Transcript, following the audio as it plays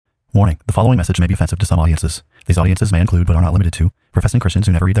Warning, the following message may be offensive to some audiences. These audiences may include, but are not limited to, professing Christians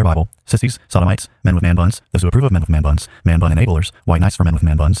who never read their Bible, sissies, sodomites, men with man buns, those who approve of men with man buns, man bun enablers, white knights for men with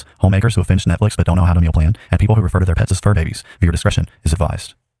man buns, homemakers who have finished Netflix but don't know how to meal plan, and people who refer to their pets as fur babies. Viewer discretion is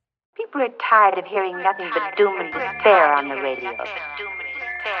advised. People are tired of hearing nothing but doom and despair on the radio.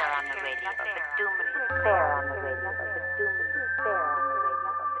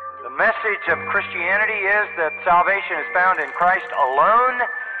 The message of Christianity is that salvation is found in Christ alone,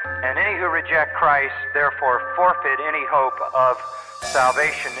 and any who reject Christ therefore forfeit any hope of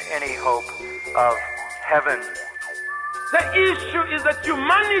salvation, any hope of heaven. The issue is that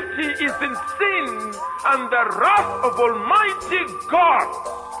humanity is in sin, and the wrath of Almighty God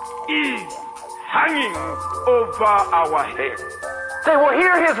is hanging over our heads. They will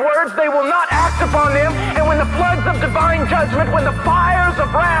hear his words, they will not act upon them, and when the floods of divine judgment, when the fires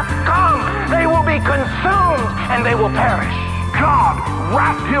of wrath come, they will be consumed and they will perish. God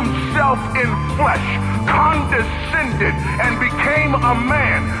wrapped himself in flesh, condescended, and became a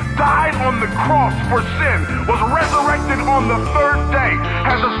man, died on the cross for sin, was resurrected on the third day,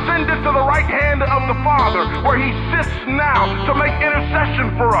 has ascended to the right hand of the Father, where he sits now to make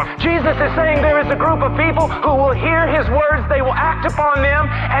intercession for us. Jesus is saying there is a group of people who will hear his words, they will act upon them,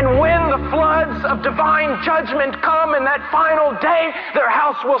 and when the floods of divine judgment come in that final day, their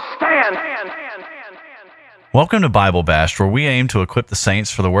house will stand. Welcome to Bible Bash, where we aim to equip the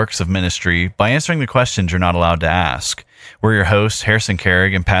saints for the works of ministry by answering the questions you're not allowed to ask. We're your hosts, Harrison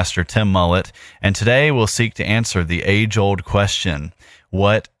Carrig and Pastor Tim Mullett, and today we'll seek to answer the age-old question,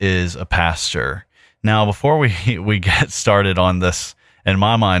 what is a pastor? Now, before we get started on this, in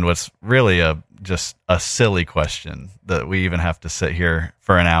my mind, what's really just a silly question that we even have to sit here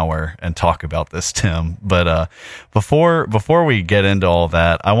for an hour and talk about this, Tim. But before we get into all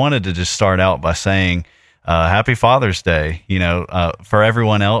that, I wanted to just start out by saying, Happy Father's Day. You know, for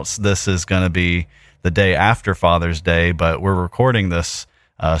everyone else, this is going to be the day after Father's Day, but we're recording this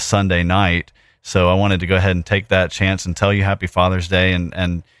Sunday night. So I wanted to go ahead and take that chance and tell you Happy Father's Day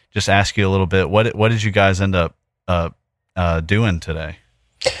and just ask you a little bit, what did you guys end up doing today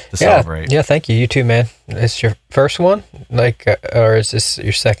to celebrate? Yeah, thank you. You too, man. It's your first one? Or is this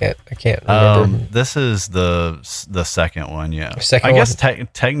your second? I can't remember. This is the second one, yeah. Second I guess one?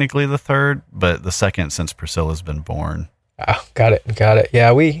 Technically the third, but the second since Priscilla's been born. Oh, got it.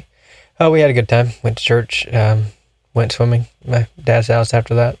 Yeah, we had a good time. Went to church, went swimming at my dad's house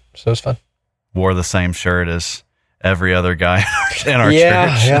after that, so it was fun. Wore the same shirt as every other guy in our church.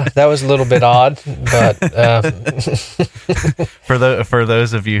 Yeah, that was a little bit odd, but for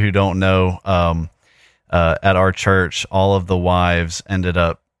those of you who don't know, at our church, all of the wives ended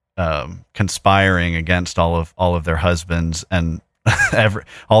up conspiring against all of their husbands, and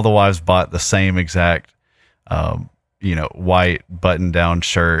all the wives bought the same exact white button-down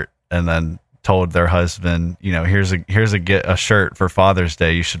shirt, and then told their husband, here's a shirt for Father's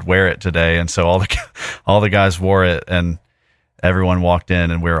Day. You should wear it today. And so all the guys wore it, and everyone walked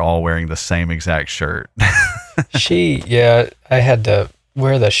in, and we were all wearing the same exact shirt. I had to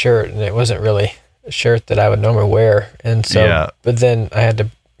wear the shirt, and it wasn't really a shirt that I would normally wear. And so, But then I had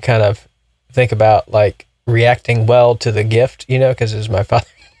to kind of think about like reacting well to the gift, because it was my father.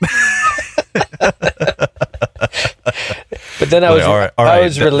 But then I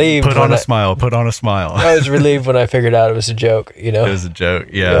was relieved. Put on a smile. I was relieved when I figured out it was a joke. It was a joke.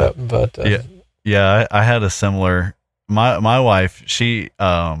 Yeah. But I had a similar. My wife, she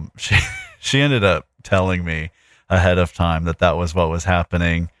ended up telling me ahead of time that was what was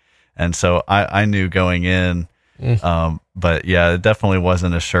happening, and so I knew going in. But yeah, it definitely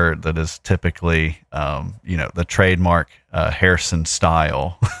wasn't a shirt that is typically the trademark Harrison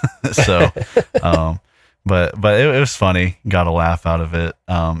style. So. But it was funny. Got a laugh out of it.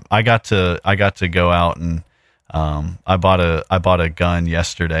 I got to go out and I bought a gun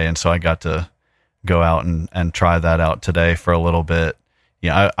yesterday, and so I got to go out and try that out today for a little bit.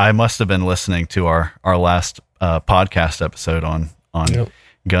 Yeah, I must have been listening to our last podcast episode on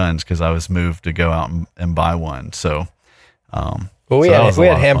guns, because I was moved to go out and buy one. So, we had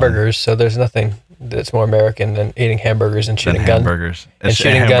hamburgers, so there's nothing that's more American than eating hamburgers and shooting guns. Hamburgers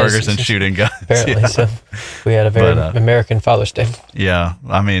and shooting guns. Apparently, so we had a very American Father's Day. Yeah,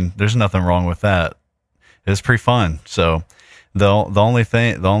 I mean, there's nothing wrong with that. It was pretty fun. So the only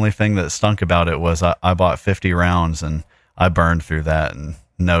thing that stunk about it was I bought 50 rounds and I burned through that in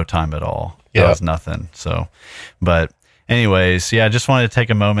no time at all. That was nothing. So, but anyways, I just wanted to take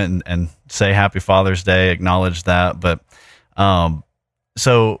a moment and say Happy Father's Day, acknowledge that. But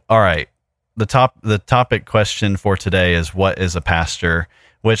so all right. The topic question for today is, what is a pastor?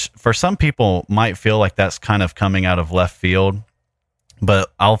 Which for some people might feel like that's kind of coming out of left field.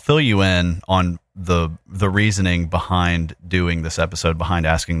 but I'll fill you in on the reasoning behind doing this episode, behind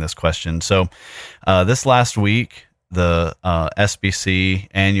asking this question. So this last week, the SBC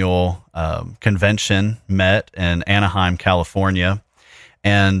annual convention met in Anaheim, California.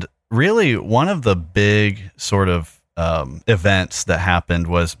 And really one of the big sort of events that happened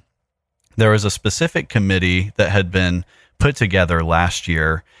was there was a specific committee that had been put together last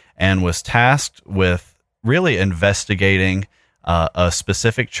year and was tasked with really investigating a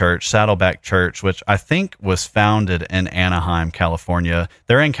specific church, Saddleback Church, which I think was founded in Anaheim, California.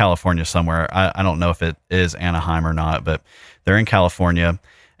 They're in California somewhere. I don't know if it is Anaheim or not, but they're in California.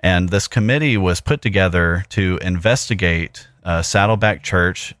 And this committee was put together to investigate Saddleback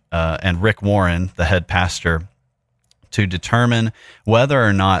Church and Rick Warren, the head pastor, to determine whether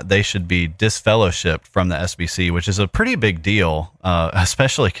or not they should be disfellowshipped from the SBC, which is a pretty big deal,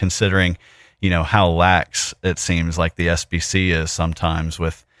 especially considering how lax it seems like the SBC is sometimes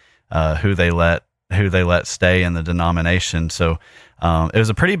with who they let stay in the denomination. So it was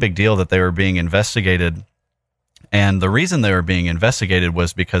a pretty big deal that they were being investigated. And the reason they were being investigated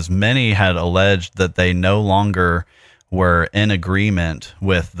was because many had alleged that they no longer were in agreement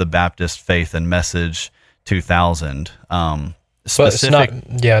with the Baptist Faith and Message 2000. But it's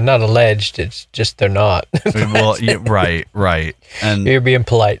not alleged. It's just they're not. Well, right. And you're being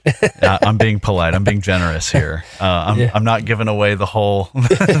polite. I'm being polite. I'm being generous here. I'm not giving away the whole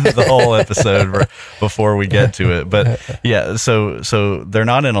the whole episode before we get to it. But yeah, so they're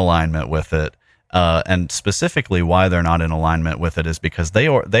not in alignment with it. And specifically, why they're not in alignment with it is because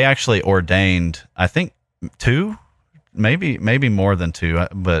they actually ordained, I think, 2, maybe more than 2,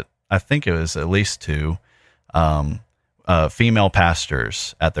 but I think it was at least 2. Female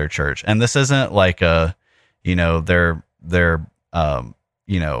pastors at their church. And this isn't like they're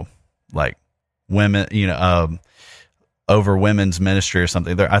like women, over women's ministry or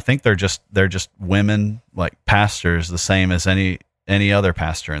something. I think they're just women, like pastors, the same as any other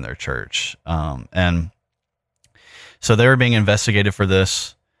pastor in their church. And so they were being investigated for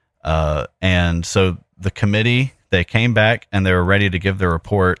this. And so the committee, they came back and they were ready to give their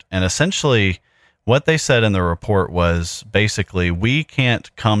report. And essentially what they said in the report was basically, we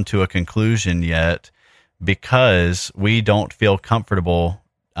can't come to a conclusion yet because we don't feel comfortable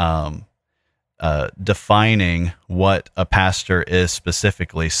defining what a pastor is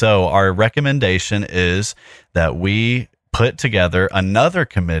specifically. So our recommendation is that we put together another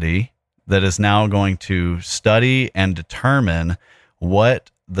committee that is now going to study and determine what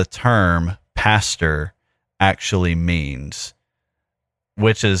the term pastor actually means,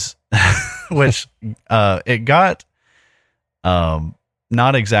 which is it got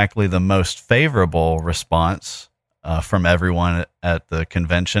not exactly the most favorable response from everyone at the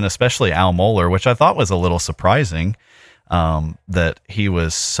convention, especially Al Mohler, which I thought was a little surprising that he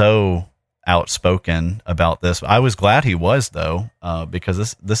was so outspoken about this. I was glad he was, though,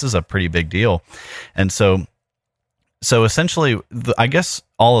 because this is a pretty big deal. And so essentially, I guess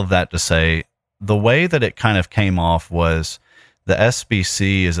all of that to say, the way that it kind of came off was the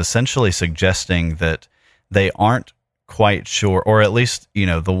SBC is essentially suggesting that they aren't quite sure, or at least,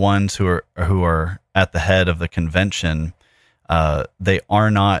 the ones who are at the head of the convention, they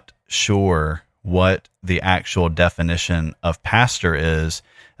are not sure what the actual definition of pastor is,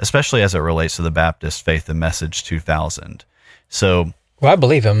 especially as it relates to the Baptist Faith and Message 2000. So, well, I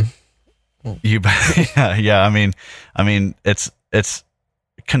believe him. Yeah. I mean, it's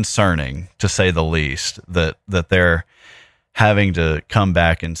concerning, to say the least, that they're having to come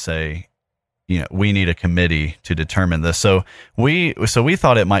back and say, we need a committee to determine this. So we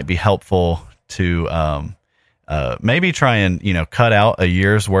thought it might be helpful to maybe try and cut out a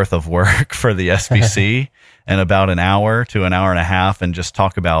year's worth of work for the SBC in about an hour to an hour and a half, and just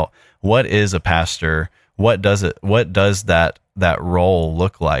talk about what is a pastor, what does that role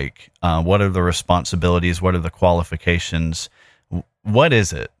look like, what are the responsibilities, what are the qualifications, what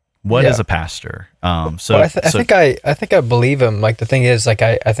is it? What is a pastor? I think I believe him. Like, the thing is, like,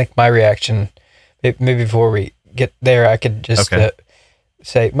 I think my reaction, maybe before we get there, I could just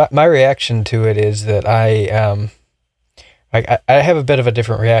say my reaction to it is that I have a bit of a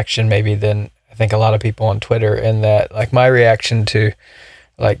different reaction maybe than I think a lot of people on Twitter, in that, like, my reaction to,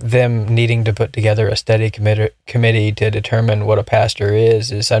 like, them needing to put together a study committee to determine what a pastor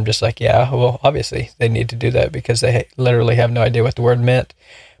is I'm just like, yeah, well, obviously they need to do that because they literally have no idea what the word meant.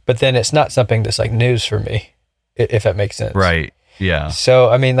 But then it's not something that's like news for me, if that makes sense. Right. Yeah. So,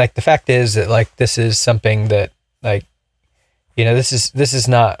 I mean, like, the fact is that, like, this is something that, like, this is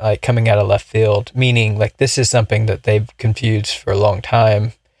not like coming out of left field, meaning, like, this is something that they've confused for a long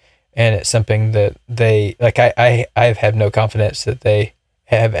time. and it's something that they like. I've had no confidence that they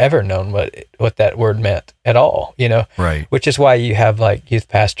have ever known what that word meant at all, Right. Which is why you have like youth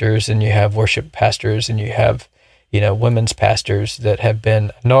pastors and you have worship pastors and you have, women's pastors that have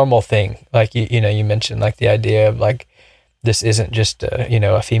been a normal thing. Like, you mentioned like the idea of like, this isn't just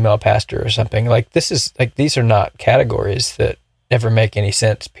a female pastor or something. Like this is like, these are not categories that never make any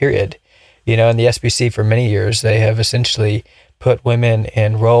sense, period. In the SBC for many years, they have essentially put women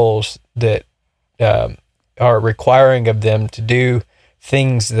in roles that are requiring of them to do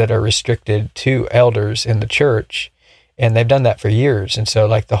things that are restricted to elders in the church. And they've done that for years. And so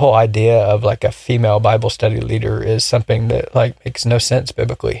like the whole idea of like a female Bible study leader is something that like makes no sense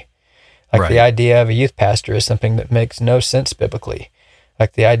biblically. Like the idea of a youth pastor is something that makes no sense biblically.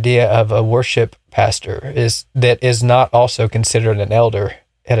 Like the idea of a worship pastor is not also considered an elder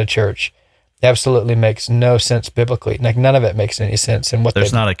at a church absolutely makes no sense biblically. Like none of it makes any sense. And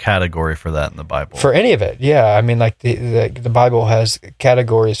there's not a category for that in the Bible. For any of it, yeah. I mean, like the Bible has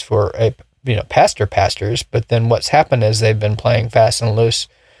categories for pastors, but then what's happened is they've been playing fast and loose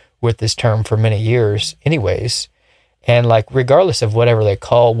with this term for many years, anyways. And like regardless of whatever they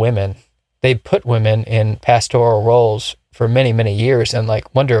call women, they put women in pastoral roles for many, many years. And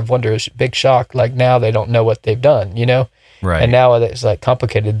like wonder of wonders, big shock. Like now they don't know what they've done, Right. And now it's like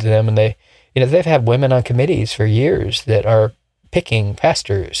complicated to them, and they. They've had women on committees for years that are picking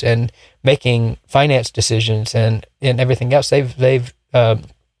pastors and making finance decisions and everything else. They've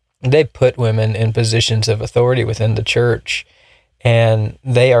put women in positions of authority within the church, and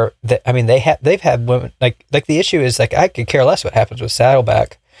they've had women like the issue is like I could care less what happens with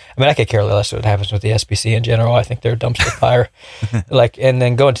Saddleback. I mean, I could care less what happens with the SBC in general. I think they're a dumpster fire. And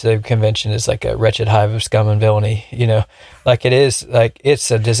then going to the convention is like a wretched hive of scum and villainy, Like it is, like it's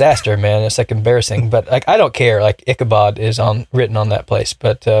a disaster, man. It's like embarrassing, but like I don't care. Like Ichabod is written on that place.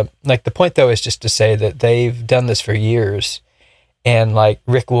 But like the point though is just to say that they've done this for years, and like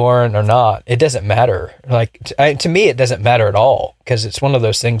Rick Warren or not, it doesn't matter. Like to me, it doesn't matter at all, because it's one of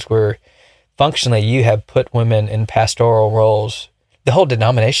those things where functionally you have put women in pastoral roles. The whole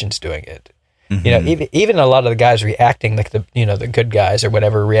denomination's doing it. Mm-hmm. Even a lot of the guys reacting, like the good guys or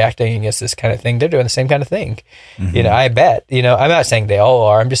whatever, reacting against this kind of thing, they're doing the same kind of thing. Mm-hmm. I bet, I'm not saying they all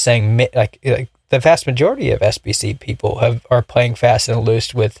are. I'm just saying like the vast majority of SBC people are playing fast and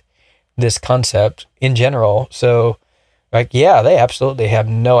loose with this concept in general. So like, yeah, they absolutely have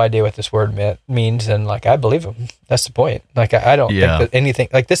no idea what this word means. And like, I believe them. That's the point. Like, I don't think that anything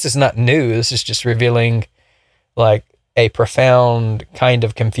like this is not new. This is just revealing like a profound kind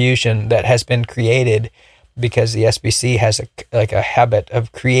of confusion that has been created because the SBC has a habit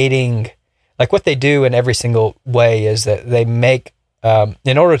of creating, like what they do in every single way is that they make,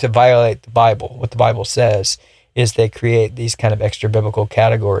 in order to violate the Bible, what the Bible says is they create these kind of extra biblical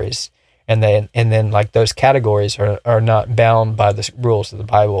categories. And then like those categories are not bound by the rules of the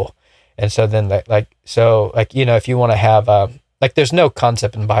Bible. And so then if you want to have, like there's no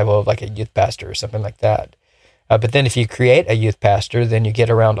concept in the Bible of like a youth pastor or something like that. But then if you create a youth pastor, then you get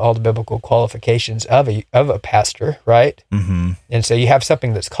around all the biblical qualifications of a pastor, right? Mm-hmm. And so you have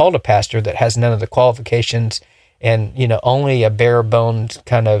something that's called a pastor that has none of the qualifications and, only a bare bones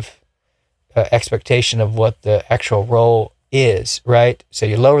kind of expectation of what the actual role is, right? So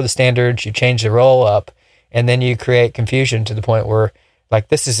you lower the standards, you change the role up, and then you create confusion to the point where like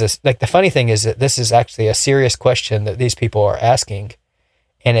the funny thing is that this is actually a serious question that these people are asking.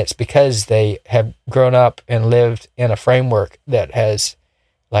 And it's because they have grown up and lived in a framework that has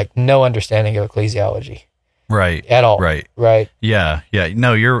like no understanding of ecclesiology. Right. At all. Right. Right. Yeah. Yeah.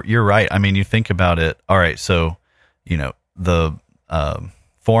 No, you're right. I mean, you think about it. All right. So, the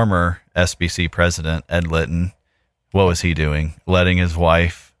former SBC president, Ed Litton, what was he doing? Letting his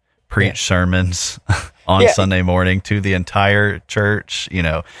wife preach sermons on Sunday morning to the entire church,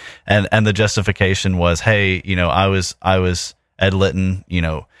 and the justification was, hey, I was Ed Litton,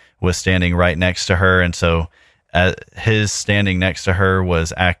 was standing right next to her. And so his standing next to her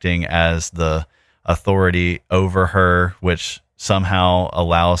was acting as the authority over her, which somehow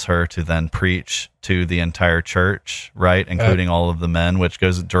allows her to then preach to the entire church, right? Including all of the men, which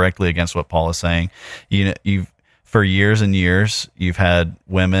goes directly against what Paul is saying. For years and years, you've had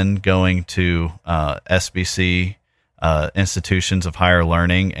women going to SBC institutions of higher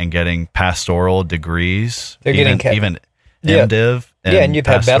learning and getting pastoral degrees. They're even MDiv. And you've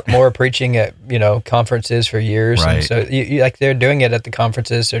had Beth Moore preaching at conferences for years, right? And so you like they're doing it at the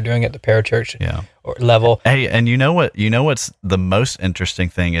conferences, they're doing it at the parachurch level. Hey, and you know what's the most interesting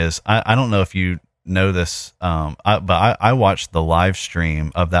thing is I don't know if you know this, but I watched the live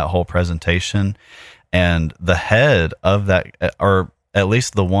stream of that whole presentation, and the head of that, or at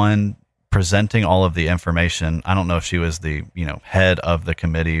least the one presenting all of the information. I don't know if she was the, head of the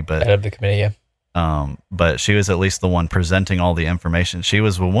committee, but head of the committee, yeah. But she was at least the one presenting all the information. She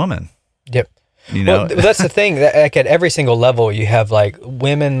was a woman. Yep. Well, that's the thing. That, like, at every single level, you have like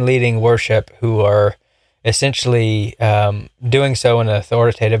women leading worship who are essentially doing so in an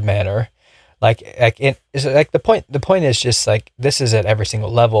authoritative manner. The point is just like, this is at every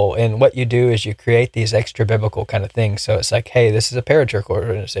single level. And what you do is you create these extra biblical kind of things. So it's like, hey, this is a parachurch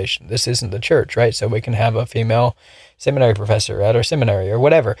organization. This isn't the church, right? So we can have a female seminary professor at our seminary or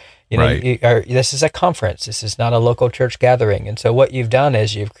whatever. This is a conference. This is not a local church gathering. And so what you've done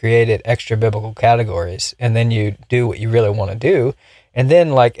is you've created extra biblical categories, and then you do what you really want to do. And then,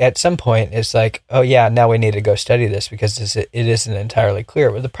 like, at some point, it's like, oh, yeah, now we need to go study this because it isn't entirely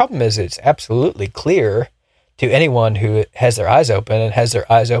clear. But the problem is it's absolutely clear to anyone who has their eyes open and has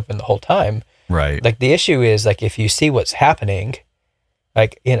their eyes open the whole time. Right. Like, the issue is, like, if you see what's happening,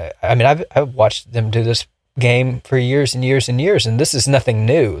 like, I've watched them do this game for years and years and years, and this is nothing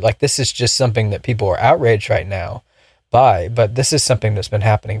new. Like, this is just something that people are outraged right now by, but this is something that's been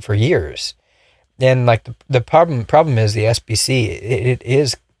happening for years. And like the problem is the SBC, it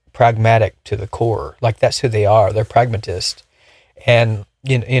is pragmatic to the core. Like, that's who they are. They're pragmatists. And,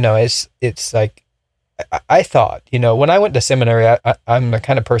 it's like, I thought, when I went to seminary, I'm the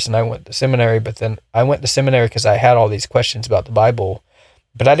kind of person, I went to seminary, but then I went to seminary because I had all these questions about the Bible,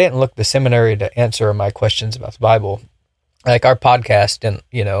 but I didn't look to seminary to answer my questions about the Bible. Like our podcast and,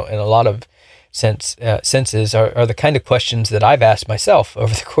 in a lot of senses are the kind of questions that I've asked myself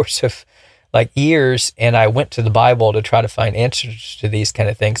over the course of like years, and I went to the Bible to try to find answers to these kind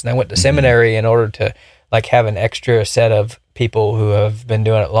of things. And I went to seminary in order to like have an extra set of people who have been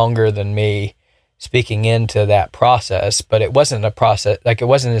doing it longer than me speaking into that process. But it wasn't a process, like it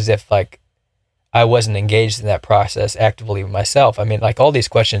wasn't as if like I wasn't engaged in that process actively myself. I mean, like all these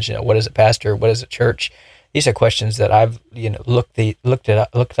questions, what is a pastor? What is a church? These are questions that I've, looked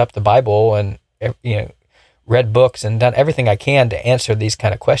up the Bible and, read books and done everything I can to answer these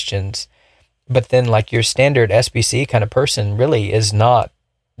kind of questions. But then like your standard SBC kind of person really is not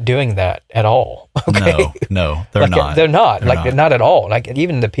doing that at all. Okay? No, they're not. They're not. They're not at all. Like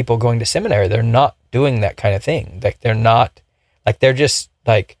even the people going to seminary, they're not doing that kind of thing. Like they're not, like they're just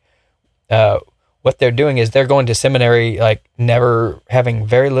like, what they're doing is they're going to seminary, like never having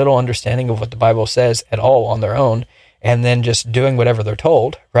very little understanding of what the Bible says at all on their own, and then just doing whatever they're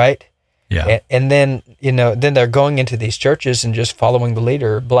told, right? Yeah. And then, then they're going into these churches and just following the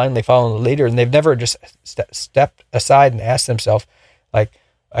leader, blindly following the leader. And they've never just stepped aside and asked themselves, like,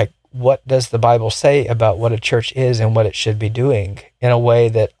 what does the Bible say about what a church is and what it should be doing in a way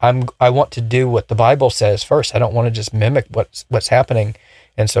that I want to do what the Bible says first. I don't want to just mimic what's happening.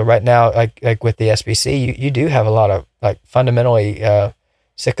 And so right now, like with the SBC, you do have a lot of like fundamentally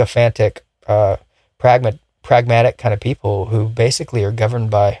sycophantic, pragmatic kind of people who basically are governed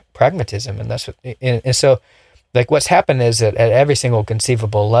by pragmatism. And that's what, and so like what's happened is that at every single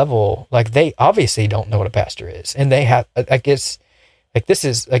conceivable level, like they obviously don't know what a pastor is. And they have, like, it's like, this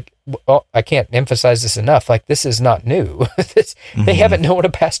is like, well, I can't emphasize this enough. Like, this is not new. They haven't known what a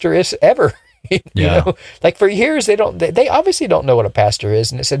pastor is ever. Like for years, they obviously don't know what a pastor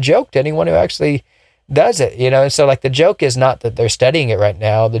is. And it's a joke to anyone who actually does it, And so like, the joke is not that they're studying it right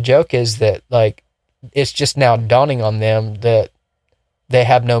now. The joke is that like, it's just now dawning on them that they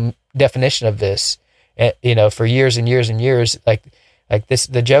have no definition of this, for years and years and years. Like this,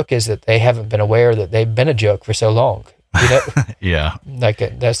 the joke is that they haven't been aware that they've been a joke for so long, Yeah.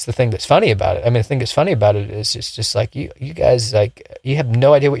 Like that's the thing that's funny about it. I mean, the thing that's funny about it is it's just like you guys, like you have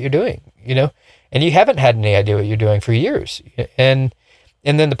no idea what you're doing, and you haven't had any idea what you're doing for years. And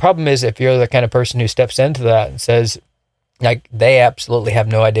then the problem is if you're the kind of person who steps into that and says, like, they absolutely have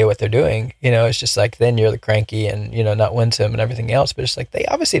no idea what they're doing. It's just like, then you're the cranky and, not winsome and everything else. But it's like, they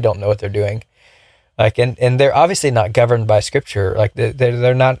obviously don't know what they're doing. Like, and they're obviously not governed by scripture. Like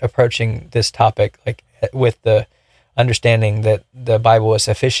they're not approaching this topic, like with the understanding that the Bible is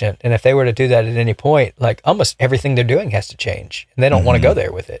sufficient. And if they were to do that at any point, like almost everything they're doing has to change, and they don't want to go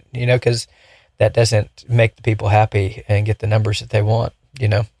there with it, because that doesn't make the people happy and get the numbers that they want,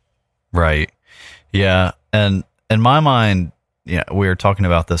 Right. Yeah. And in my mind, we were talking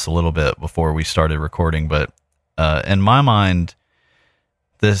about this a little bit before we started recording, but in my mind,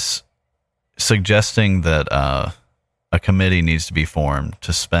 this suggesting that a committee needs to be formed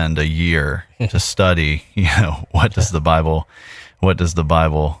to spend a year to study, what does the Bible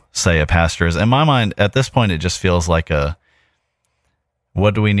say a pastor is? In my mind, at this point, it just feels like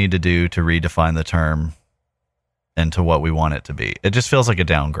what do we need to do to redefine the term into what we want it to be? It just feels like a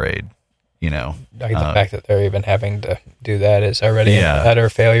downgrade. Like the fact that they're even having to do that is already an utter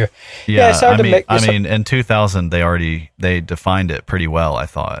failure. Yeah, it's hard to make. I mean, in 2000, they defined it pretty well, I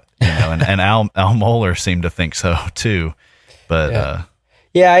thought. And Al Mohler seemed to think so too. But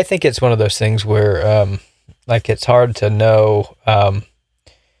I think it's one of those things where, like, it's hard to know.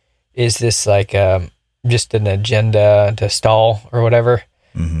 Is this like just an agenda to stall or whatever?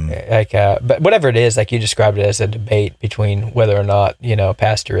 Mm-hmm. But whatever it is, like you described it as a debate between whether or not, a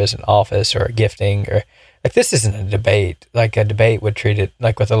pastor is an office or a gifting, or like this isn't a debate. Like a debate would treat it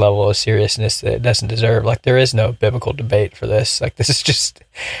like with a level of seriousness that it doesn't deserve. Like there is no biblical debate for this. Like this is just,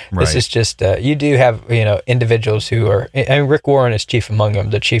 you do have, individuals who are, and Rick Warren is chief among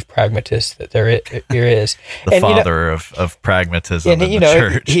them, the chief pragmatist that there is. The father of pragmatism in the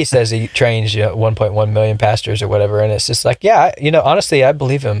church. He says he trains 1.1 million pastors or whatever, and it's just like, honestly, I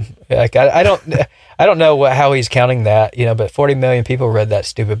believe him. Like I don't know how he's counting that, but 40 million people read that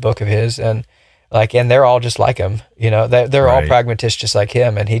stupid book of his, and they're all just like him, they're all pragmatists just like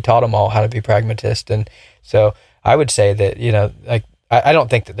him, and he taught them all how to be pragmatists. And so I would say that, I don't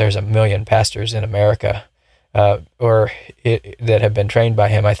think that there's a million pastors in America that have been trained by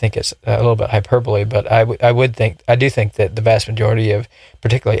him. I think it's a little bit hyperbole, but I do think that the vast majority of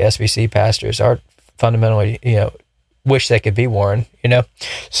particularly SBC pastors are fundamentally, wish they could be Warren,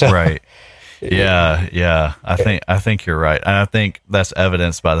 So right. Yeah. I think you're right. And I think that's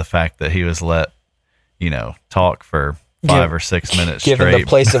evidenced by the fact that he was let, talk for 5 or 6 minutes given straight. The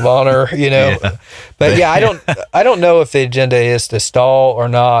place of honor, But I don't know if the agenda is to stall or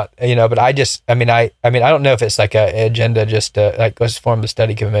not, but I don't know if it's like a agenda just to, like, let's form the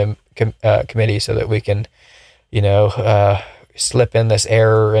study committee so that we can, slip in this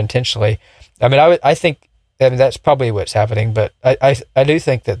error intentionally. I think that's probably what's happening, but I do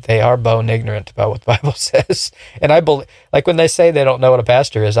think that they are bone ignorant about what the Bible says. And I believe, like when they say they don't know what a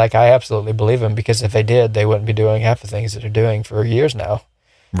pastor is, like I absolutely believe them, because if they did, they wouldn't be doing half the things that they're doing for years now.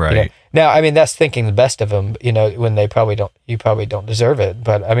 Right. Now, that's thinking the best of them, when you probably don't deserve it.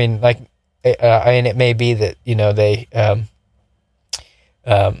 But it may be that, they,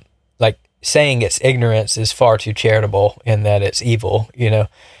 like saying it's ignorance is far too charitable in that it's evil,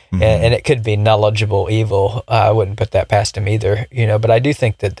 Mm-hmm. And it could be knowledgeable evil. I wouldn't put that past them either, but I do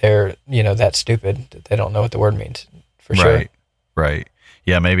think that they're, that stupid that they don't know what the word means for sure. Right.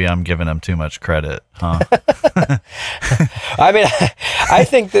 Yeah. Maybe I'm giving them too much credit, huh? I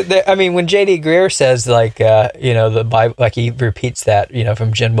think that, when J.D. Greer says the Bible, like he repeats that,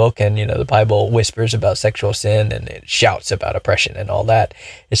 from Jen Wilkin, the Bible whispers about sexual sin and it shouts about oppression and all that.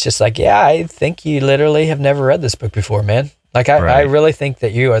 It's just like, I think you literally have never read this book before, man. Like, I really think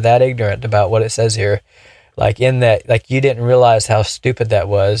that you are that ignorant about what it says here. Like, in that, like, you didn't realize how stupid that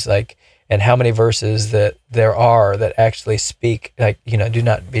was, like, and how many verses that there are that actually speak, like, do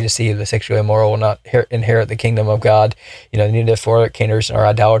not be deceived. The sexually immoral will not inherit the kingdom of God. Neither fornicators, nor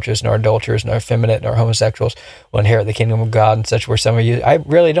idolaters, nor adulterers, nor effeminate, nor homosexuals will inherit the kingdom of God. And such were some of you. I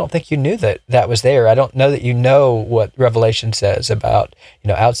really don't think you knew that was there. I don't know that you know what Revelation says about,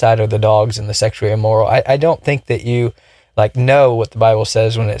 outside of the dogs and the sexually immoral. I don't think that you know what the Bible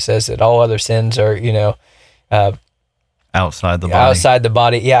says when it says that all other sins are, outside the body. Outside the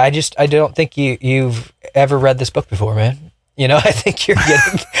body. Yeah, I don't think you've ever read this book before, man. I think you're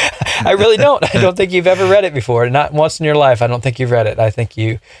getting, I really don't. I don't think you've ever read it before. Not once in your life. I don't think you've read it. I think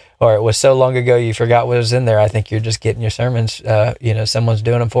or it was so long ago you forgot what was in there. I think you're just getting your sermons, someone's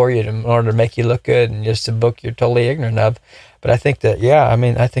doing them for you in order to make you look good, and just a book you're totally ignorant of. But I think that,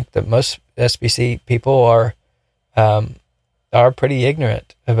 I think that most SBC people are pretty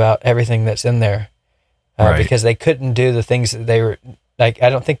ignorant about everything that's in there, because they couldn't do the things that they were, like, I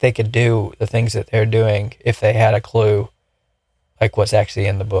don't think they could do the things that they're doing if they had a clue, like what's actually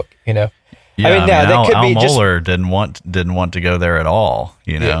in the book, Yeah, Al Mohler didn't want to go there at all,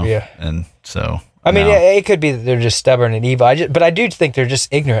 Yeah. And so, it could be that they're just stubborn and evil. But I do think they're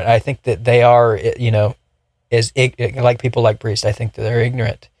just ignorant. I think that they are, like people like Priest. I think that they're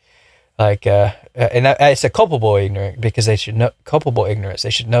ignorant. Like, and it's a culpable ignorance, because they should know, culpable ignorance. They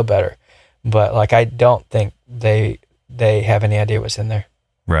should know better. But like, I don't think they have any idea what's in there.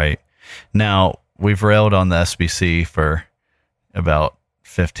 Right. Now, we've railed on the SBC for about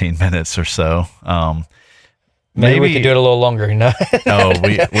 15 minutes or so. Maybe we could do it a little longer,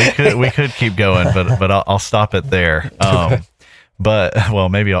 we could keep going, but I'll stop it there. But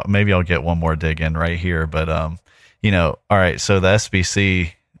maybe I'll get one more dig in right here. But all right. So the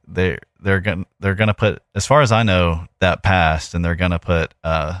SBC, they're gonna put, as far as I know, that passed, and they're gonna put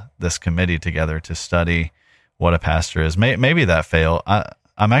this committee together to study what a pastor is. Maybe that failed.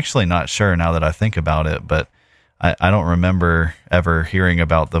 I'm actually not sure now that I think about it, but I don't remember ever hearing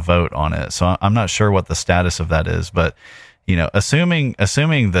about the vote on it. So I'm not sure what the status of that is, but assuming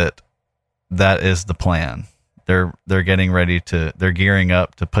that is the plan, they're gearing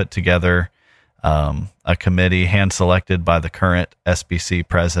up to put together a committee hand selected by the current SBC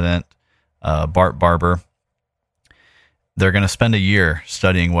president, Bart Barber. They're going to spend a year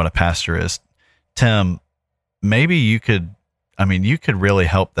studying what a pastor is. Tim, maybe you could really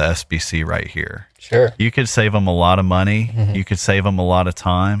help the SBC right here. Sure. You could save them a lot of money. Mm-hmm. You could save them a lot of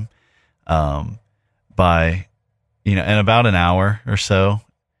time by, in about an hour or so,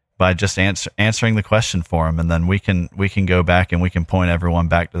 by just answering the question for them. And then we can go back and we can point everyone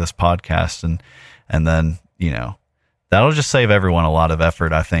back to this podcast. And then, that'll just save everyone a lot of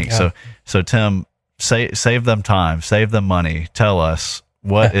effort, I think. Yeah. So Tim, save them time, save them money. Tell us,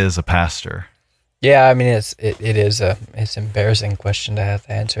 what is a pastor? Yeah, I mean, it's an embarrassing question to have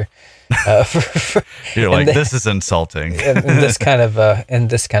to answer. You're like, this is insulting. in this kind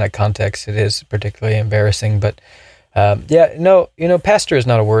of context, it is particularly embarrassing. But pastor is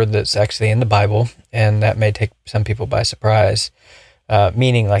not a word that's actually in the Bible, and that may take some people by surprise.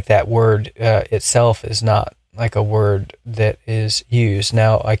 Meaning, like, that word itself is not like a word that is used.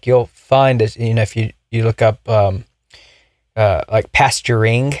 Now, like, you'll find it, if you look up like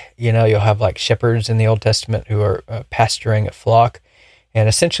pasturing, you'll have like shepherds in the Old Testament who are pasturing a flock. And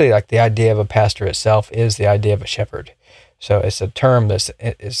essentially, like, the idea of a pastor itself is the idea of a shepherd. So it's a term that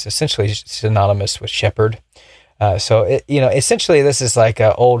is essentially synonymous with shepherd. Essentially this is like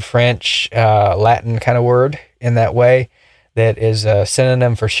an old French, Latin kind of word in that way that is a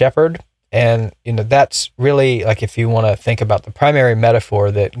synonym for shepherd. And, that's really, like, if you want to think about the primary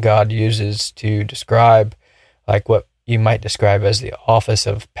metaphor that God uses to describe, like, what you might describe as the office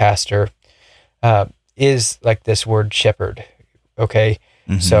of pastor, is like this word shepherd. Okay.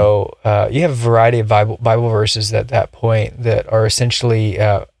 Mm-hmm. So, you have a variety of Bible verses at that point that are essentially,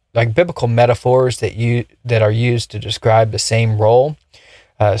 like biblical metaphors that are used to describe the same role.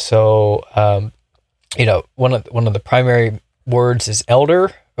 One of the primary words is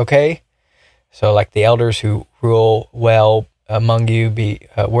elder. Okay. So, like, the elders who rule well among you be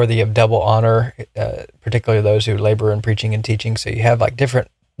worthy of double honor, particularly those who labor in preaching and teaching. So you have like different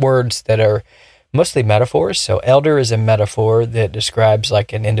words that are mostly metaphors. So elder is a metaphor that describes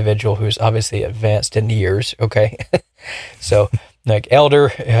like an individual who's obviously advanced in years. Okay. So like elder,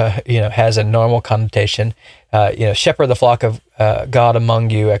 has a normal connotation. Shepherd the flock of God among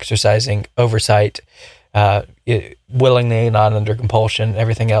you, exercising oversight, willingly, not under compulsion,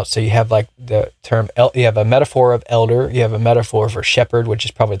 everything else. So you have like the term, you have a metaphor of elder, you have a metaphor for shepherd, which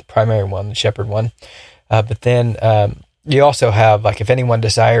is probably the primary one, the shepherd one. But then you also have, like, if anyone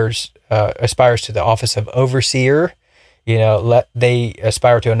aspires to the office of overseer, let they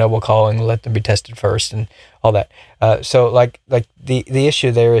aspire to a noble calling, let them be tested first and all that. So like the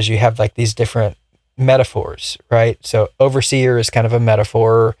issue there is you have like these different metaphors, right? So overseer is kind of a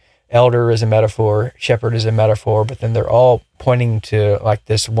metaphor, elder is a metaphor, shepherd is a metaphor, but then they're all pointing to like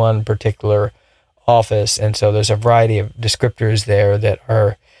this one particular office. And so there's a variety of descriptors there that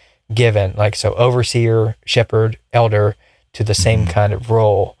are given, like, so overseer, shepherd, elder, to the same kind of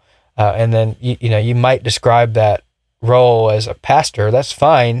role. And then, you might describe that role as a pastor. That's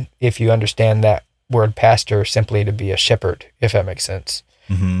fine if you understand that word pastor simply to be a shepherd, if that makes sense.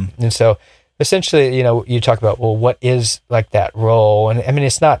 Mm-hmm. And so essentially, you talk about, well, what is like that role? And I mean,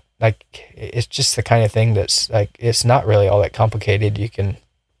 it's not like, it's just the kind of thing that's like, it's not really all that complicated. You can,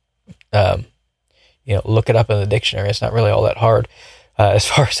 look it up in the dictionary. It's not really all that hard. As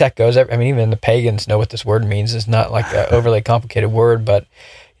far as that goes, I mean, even the pagans know what this word means. It's not like an overly complicated word, but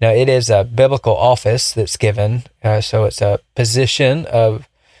it is a biblical office that's given. So it's a position of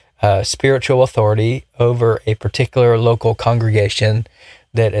spiritual authority over a particular local congregation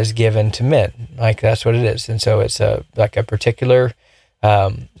that is given to men. Like, that's what it is. And so it's a particular,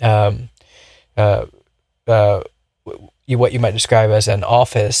 what you might describe as an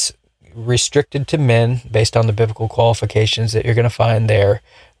office restricted to men based on the biblical qualifications that you're going to find there,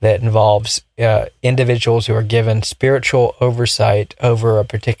 that involves individuals who are given spiritual oversight over a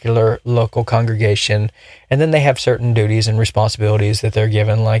particular local congregation. And then they have certain duties and responsibilities that they're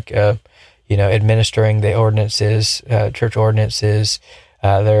given, like, administering the ordinances, church ordinances.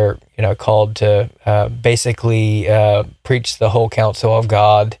 They're, called to basically preach the whole counsel of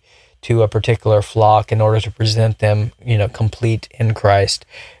God to a particular flock in order to present them, complete in Christ.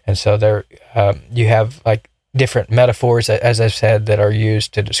 And so there, you have like different metaphors, as I've said, that are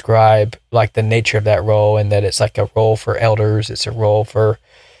used to describe like the nature of that role, and that it's like a role for elders. It's a role for,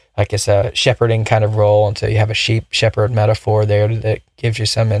 like, it's a shepherding kind of role. And so you have a sheep shepherd metaphor there that gives you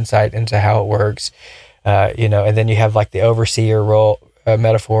some insight into how it works. and then you have like the overseer role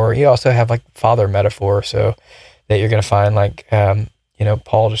metaphor. You also have like father metaphor, so that you're going to find like,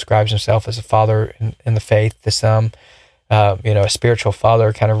 Paul describes himself as a father in the faith to some, a spiritual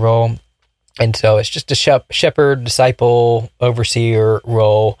father kind of role. And so it's just a shepherd, disciple, overseer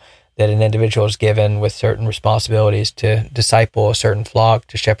role that an individual is given with certain responsibilities to disciple a certain flock,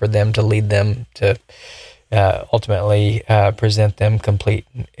 to shepherd them, to lead them, to ultimately present them complete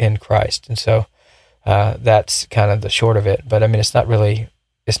in Christ. And so that's kind of the short of it. But I mean, it's not really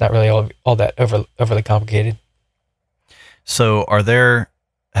all that overly complicated. So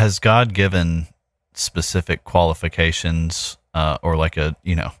has God given specific qualifications or like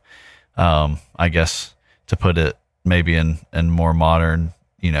I guess to put it maybe in more modern,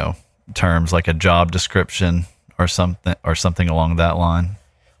 terms, like a job description or something along that line?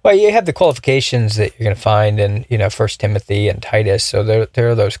 Well, you have the qualifications that you're going to find in, 1 Timothy and Titus. So there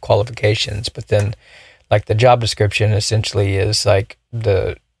are those qualifications, but then like the job description essentially is like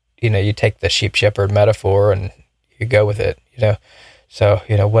you take the sheep shepherd metaphor and you go with it, So,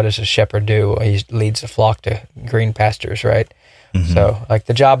 what does a shepherd do? He leads the flock to green pastures, right? Mm-hmm. So like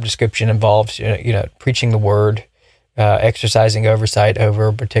the job description involves, preaching the word, exercising oversight over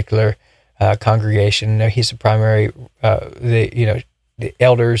a particular congregation. He's the primary, the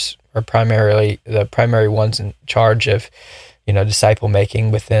elders are primarily the primary ones in charge of, disciple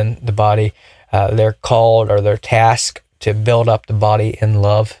making within the body. They're called, or they're tasked to build up the body in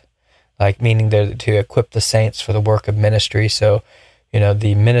love, like meaning they're to equip the saints for the work of ministry. So,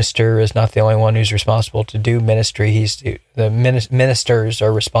 the minister is not the only one who's responsible to do ministry. The ministers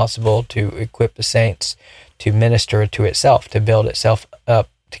are responsible to equip the saints to minister to itself, to build itself up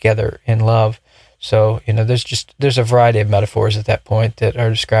together in love. So, there's a variety of metaphors at that point that are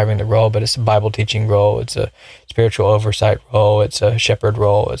describing the role, but it's a Bible teaching role, it's a spiritual oversight role, it's a shepherd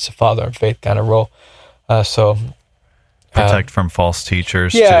role, it's a father in faith kind of role. Protect from false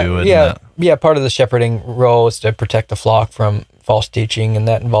teachers too. Yeah. Part of the shepherding role is to protect the flock from false teaching, and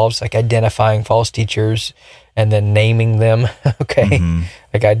that involves like identifying false teachers and then naming them. Okay, mm-hmm.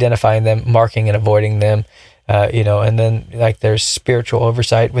 Like identifying them, marking and avoiding them. And then like there's spiritual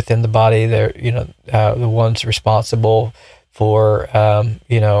oversight within the body. They're the ones responsible for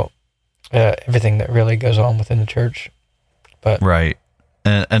everything that really goes on within the church. But right.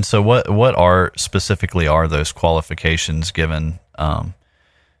 And so what are those qualifications given?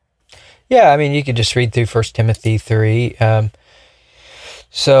 You could just read through 1 Timothy 3. 1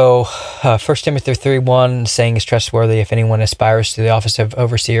 Timothy 3:1, saying is trustworthy. If anyone aspires to the office of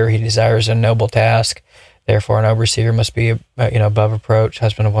overseer, he desires a noble task. Therefore, an overseer must be, above reproach,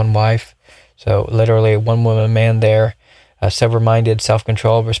 husband of one wife. So literally one woman, man there. Sober-minded,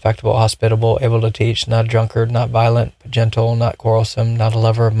 self-controlled, respectable, hospitable, able to teach, not a drunkard, not violent, but gentle, not quarrelsome, not a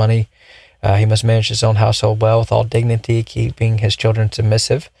lover of money. He must manage his own household well with all dignity, keeping his children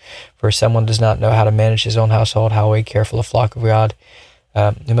submissive. For if someone does not know how to manage his own household, how will he care for the flock of God?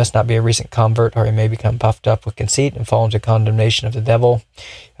 He must not be a recent convert, or he may become puffed up with conceit and fall into condemnation of the devil.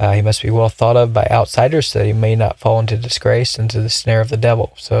 He must be well thought of by outsiders, so that he may not fall into disgrace, into the snare of the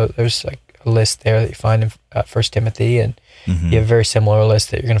devil. So there's like a list there that you find in 1 Timothy, and mm-hmm. you have a very similar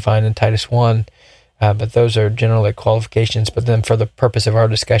list that you're going to find in Titus 1. But those are generally qualifications. But then for the purpose of our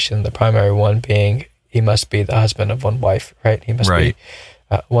discussion, the primary one being he must be the husband of one wife, right? He must be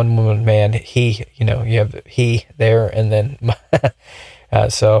one woman, man. He, you have the he there, and then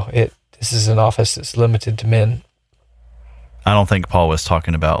this is an office that's limited to men. I don't think Paul was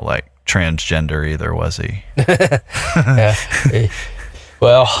talking about like transgender either, was he?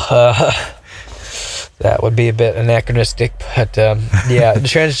 That would be a bit anachronistic, but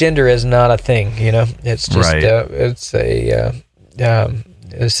transgender is not a thing. It's just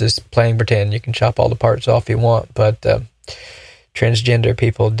this is playing pretend. You can chop all the parts off you want, but transgender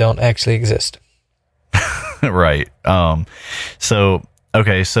people don't actually exist. Right. So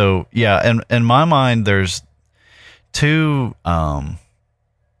in my mind, there's two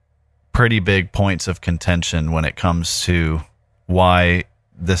pretty big points of contention when it comes to why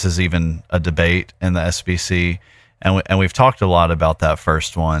this is even a debate in the SBC, and we've talked a lot about that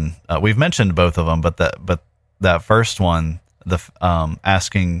first one. We've mentioned both of them, but that first one,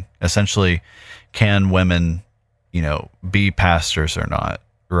 asking essentially, can women, be pastors or not?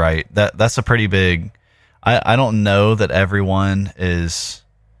 Right. That's a pretty big. I don't know that everyone is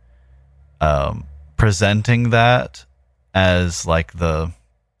presenting that as like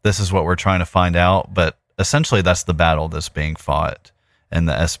this is what we're trying to find out, but essentially that's the battle that's being fought in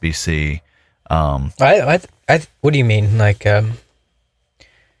the SBC. What do you mean? Like, you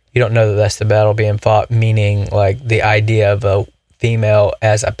don't know that that's the battle being fought, meaning like the idea of a female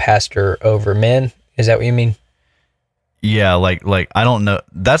as a pastor over men? Is that what you mean? Yeah, like I don't know.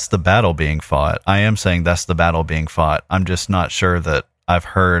 That's the battle being fought. I am saying that's the battle being fought. I'm just not sure that I've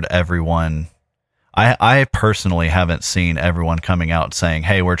heard everyone. I personally haven't seen everyone coming out saying,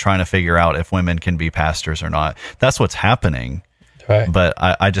 "Hey, we're trying to figure out if women can be pastors or not." That's what's happening. Right. But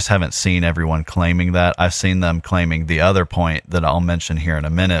I just haven't seen everyone claiming that. I've seen them claiming the other point that I'll mention here in a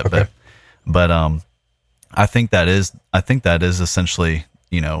minute. Okay. But I think that is essentially,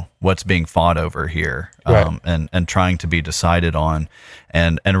 what's being fought over here, right. and trying to be decided on,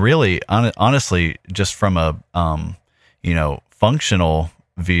 and really, honestly, just from a, functional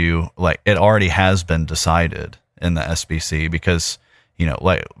view, like it already has been decided in the SBC because,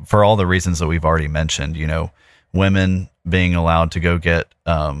 like for all the reasons that we've already mentioned, women being allowed to go get,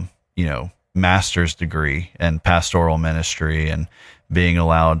 master's degree in pastoral ministry and being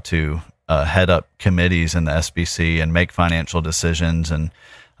allowed to head up committees in the SBC and make financial decisions. And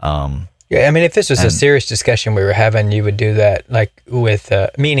yeah, I mean, if this was a serious discussion we were having, you would do that, like with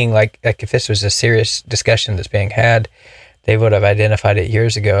meaning, like if this was a serious discussion that's being had, they would have identified it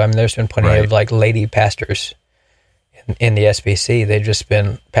years ago. I mean, there's been plenty of like lady pastors in the SBC. They've just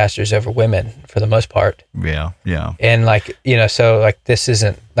been pastors over women for the most part. Yeah, yeah. And like so like this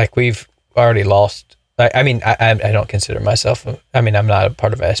isn't like we've already lost. I mean, I don't consider myself. I mean, I'm not a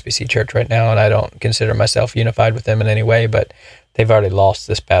part of a SBC church right now, and I don't consider myself unified with them in any way. But they've already lost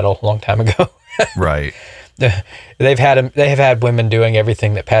this battle a long time ago. Right. They have had women doing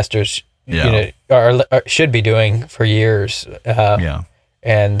everything that pastors, are should be doing for years.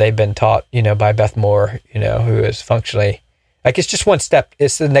 And they've been taught, by Beth Moore, who is functionally like it's just one step.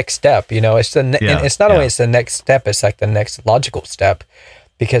 It's the next step. It's and it's not only it's the next step. It's like the next logical step,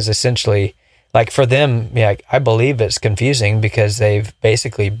 because essentially. Like for them, I believe it's confusing because they've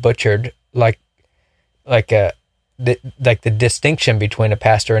basically butchered like the distinction between a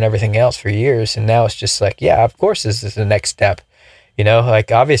pastor and everything else for years, and now it's just like, yeah, of course this is the next step.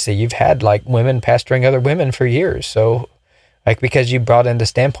 Like obviously you've had like women pastoring other women for years, so like because you brought into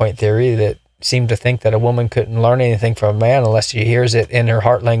standpoint theory that seemed to think that a woman couldn't learn anything from a man unless she hears it in her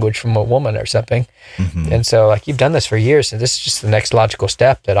heart language from a woman or something. Mm-hmm. And so like you've done this for years, and this is just the next logical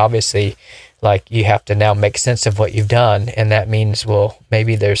step that obviously like you have to now make sense of what you've done, and that means, well,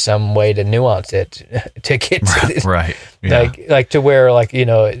 maybe there's some way to nuance it to get to this, right. Yeah. Like to where like,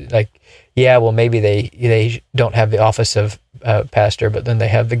 well, maybe they don't have the office of pastor, but then they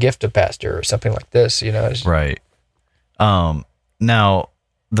have the gift of pastor or something like this, Right. Now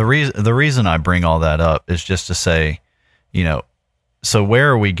the reason I bring all that up is just to say, so where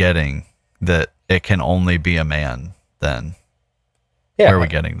are we getting that it can only be a man then? Yeah. Where are we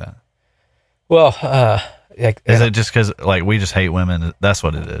getting that? Well, is it just because like we just hate women? That's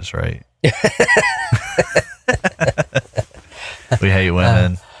what it is, right? We hate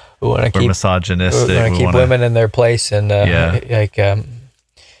women. We're misogynistic. We want to keep women in their place, and I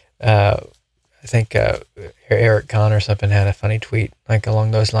think Eric Kahn or something had a funny tweet like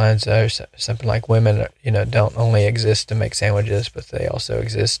along those lines. Something like women, don't only exist to make sandwiches, but they also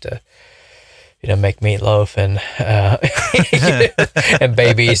exist to. Make meatloaf and and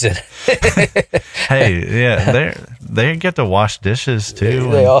babies and hey, yeah, they get to wash dishes too.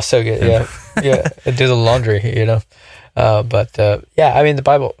 They also get and do the laundry, But I mean, the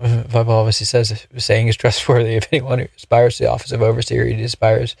Bible obviously says the saying is trustworthy. If anyone who aspires to the office of overseer, he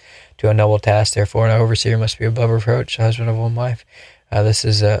aspires to a noble task. Therefore, an overseer must be above reproach, a husband of one wife. This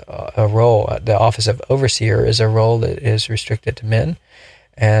is a role. The office of overseer is a role that is restricted to men.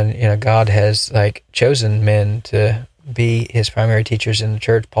 And, God has like chosen men to be his primary teachers in the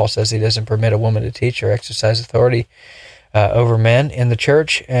church. Paul says he doesn't permit a woman to teach or exercise authority over men in the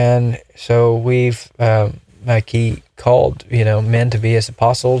church. And so we've, like he called, men to be his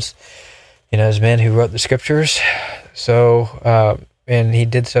apostles, as men who wrote the scriptures. So, and he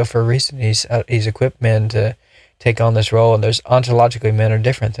did so for a reason. He's equipped men to take on this role. And there's ontologically men are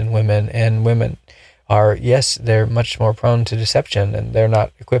different than women, and women are, yes, they're much more prone to deception, and they're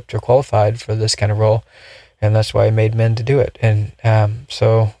not equipped or qualified for this kind of role, and that's why he made men to do it. And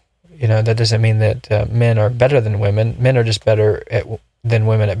so, that doesn't mean that men are better than women. Men are just better than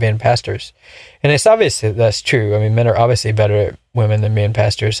women at being pastors, and it's obvious that that's true. I mean, men are obviously better at women than being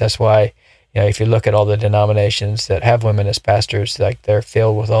pastors. That's why, if you look at all the denominations that have women as pastors, like they're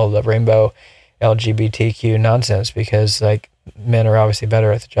filled with all the rainbow LGBTQ nonsense, because like men are obviously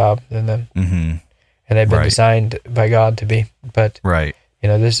better at the job than them. Mm-hmm. And they've been designed by God to be. But,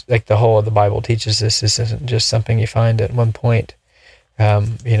 this, like the whole of the Bible teaches this isn't just something you find at one point.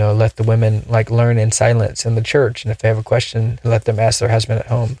 Let the women like learn in silence in the church. And if they have a question, let them ask their husband at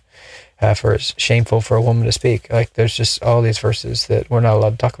home, for it's shameful for a woman to speak. Like there's just all these verses that we're not allowed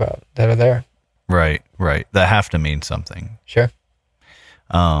to talk about that are there. Right. That have to mean something. Sure.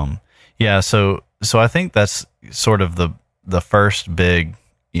 Yeah. So I think that's sort of the first big,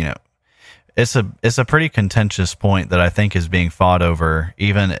 it's a pretty contentious point that I think is being fought over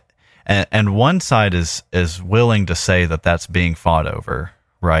even, and one side is willing to say that that's being fought over.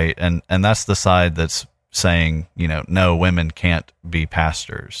 Right. And that's the side that's saying, no, women can't be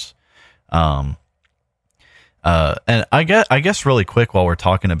pastors. And I guess really quick while we're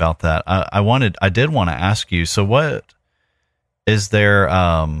talking about that, I did want to ask you, so what is there,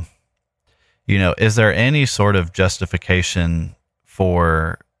 is there any sort of justification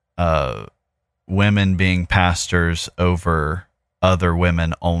for, women being pastors over other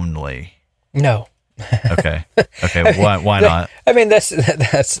women only? No. Okay. Why not? I mean, that's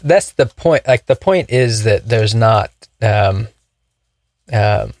the point. Like, the point is that there's not, the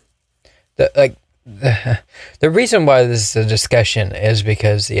reason why this is a discussion is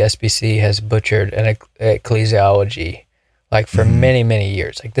because the SBC has butchered an ecclesiology, like, for many, many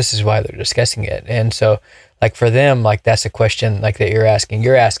years. Like, this is why they're discussing it. And so, like, for them, like, that's a question, like, that you're asking.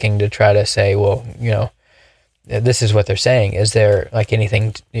 You're asking to try to say, well, this is what they're saying. Is there, like,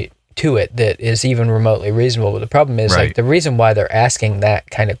 anything to it that is even remotely reasonable? But the problem is, like, the reason why they're asking that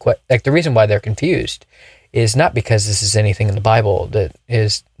kind of the reason why they're confused is not because this is anything in the Bible that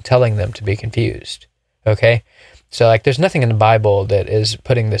is telling them to be confused. Okay? So, like, there's nothing in the Bible that is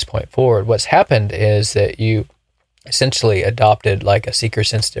putting this point forward. What's happened is that you essentially adopted, like, a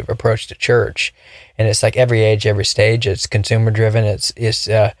seeker-sensitive approach to church, and it's like every age, every stage, it's consumer-driven, it's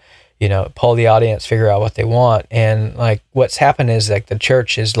poll the audience, figure out what they want. And, like, what's happened is, like, the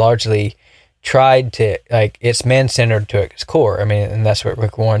church is largely tried to, like, it's man-centered to its core. I mean, and that's what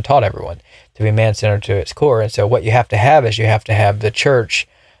Rick Warren taught everyone, to be man-centered to its core. And so what you have to have is you have to have the church,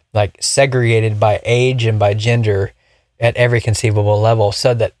 like, segregated by age and by gender at every conceivable level,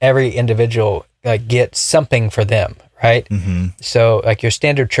 so that every individual, like, gets something for them, right? Mm-hmm. So, like, your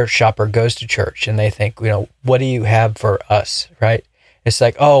standard church shopper goes to church and they think, what do you have for us, right? It's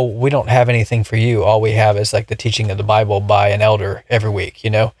like, oh, we don't have anything for you. All we have is, like, the teaching of the Bible by an elder every week,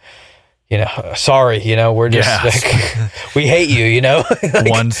 sorry, we're just, like, we hate you, like,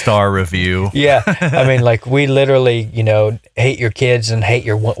 1-star review. Yeah. I mean, like, we literally, hate your kids and hate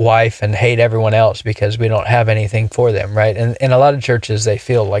your wife and hate everyone else because we don't have anything for them, right? And in a lot of churches, they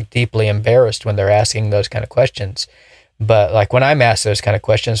feel, like, deeply embarrassed when they're asking those kind of questions. But, like, when I'm asked those kind of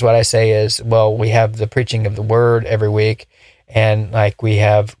questions, what I say is, well, we have the preaching of the word every week, and, like, we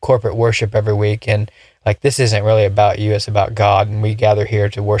have corporate worship every week, and, like, this isn't really about you, it's about God, and we gather here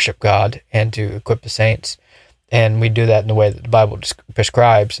to worship God and to equip the saints, and we do that in the way that the Bible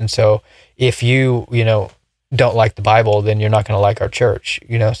prescribes. And so if you, don't like the Bible, then you're not going to like our church,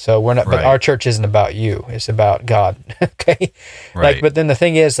 so we're not, but our church isn't about you, it's about God. Okay. Right. Like, but then the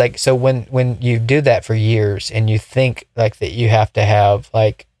thing is, like, so when you do that for years and you think, like, that you have to have,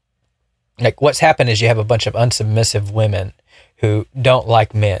 like what's happened is you have a bunch of unsubmissive women who don't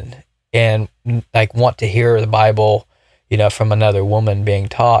like men and, like, want to hear the Bible, from another woman being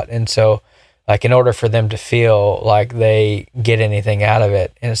taught. And so, like, in order for them to feel like they get anything out of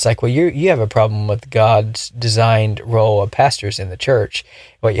it, and it's like, well, you have a problem with God's designed role of pastors in the church.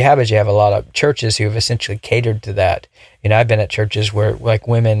 What you have is you have a lot of churches who have essentially catered to that. I've been at churches where, like,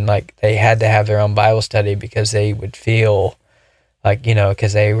 women, like, they had to have their own Bible study because they would feel like,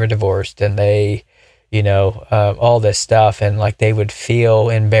 because they were divorced and they, all this stuff, and, like, they would feel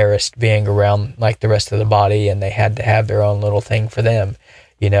embarrassed being around, like, the rest of the body, and they had to have their own little thing for them,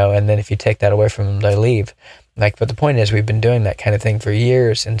 and then if you take that away from them, they leave. Like, but the point is, we've been doing that kind of thing for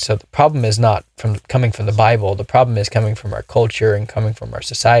years, and so the problem is not coming from the Bible. The problem is coming from our culture and coming from our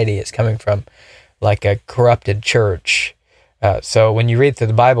society. It's coming from, like, a corrupted church. So when you read through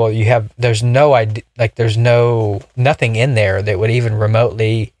the Bible, there's no idea, like, there's nothing in there that would even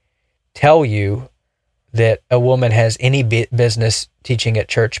remotely tell you that a woman has any business teaching at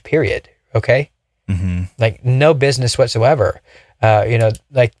church, period. Okay. Mm-hmm. Like, no business whatsoever.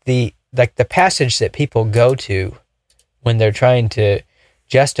 Like the passage that people go to when they're trying to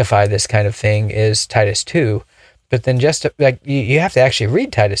justify this kind of thing is Titus 2, but then you have to actually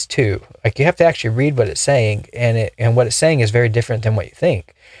read Titus 2. Like, you have to actually read what it's saying, and what it's saying is very different than what you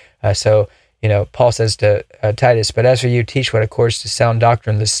think. So, Paul says to Titus, but as for you, teach what accords to sound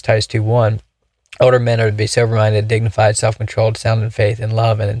doctrine. This is Titus 2:1. Older men are to be sober-minded, dignified, self-controlled, sound in faith, in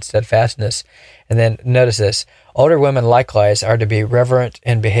love, and in steadfastness. And then notice this. Older women likewise are to be reverent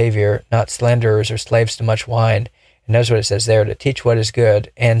in behavior, not slanderers or slaves to much wine. And notice what it says there, to teach what is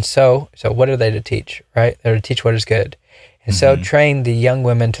good. And so what are they to teach, right? They're to teach what is good. And so train the young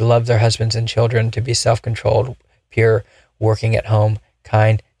women to love their husbands and children, to be self-controlled, pure, working at home,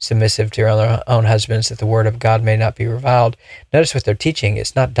 kind, submissive to your own husbands, that the word of God may not be reviled. Notice what they're teaching.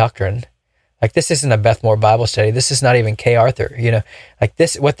 It's not doctrine. Like, this isn't a Beth Moore Bible study. This is not even Kay Arthur, like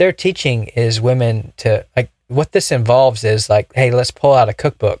this, what they're teaching is women to, like, what this involves is like, hey, let's pull out a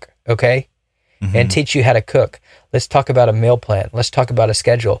cookbook, okay? Mm-hmm. And teach you how to cook. Let's talk about a meal plan. Let's talk about a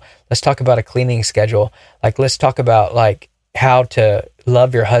schedule. Let's talk about a cleaning schedule. Like, let's talk about like how to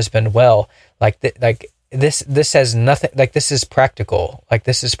love your husband well. This has nothing, like, this is practical. Like,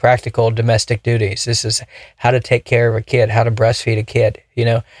 this is practical domestic duties. This is how to take care of a kid, how to breastfeed a kid,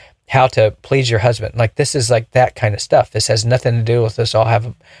 how to please your husband. Like, this is like that kind of stuff. This has nothing to do with us all have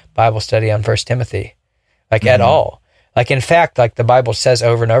a Bible study on 1 Timothy, like, at all. Like, in fact, like, the Bible says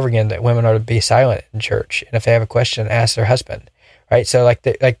over and over again that women are to be silent in church. And if they have a question, ask their husband, right? So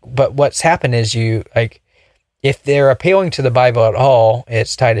but what's happened is if they're appealing to the Bible at all,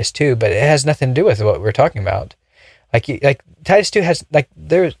 it's Titus 2, but it has nothing to do with what we're talking about. Like Titus 2 has, like,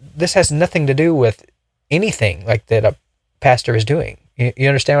 this has nothing to do with anything like that a pastor is doing. You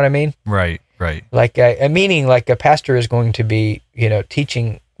understand what I mean? Right. Like, meaning like a pastor is going to be,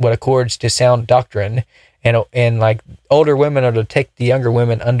 teaching what accords to sound doctrine, and like older women are to take the younger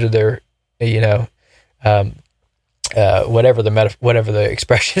women under their, whatever the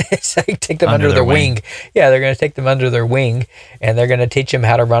expression is, like, take them under their wing. Yeah, they're going to take them under their wing, and they're going to teach them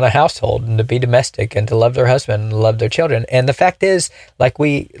how to run a household and to be domestic and to love their husband and love their children. And the fact is,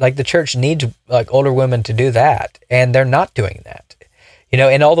 the church needs like older women to do that, and they're not doing that.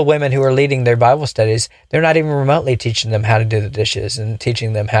 And all the women who are leading their Bible studies, they're not even remotely teaching them how to do the dishes and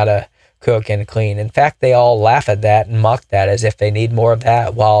teaching them how to cook and clean. In fact, they all laugh at that and mock that as if they need more of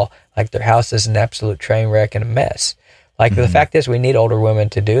that, while like their house is an absolute train wreck and a mess. Like, the fact is, we need older women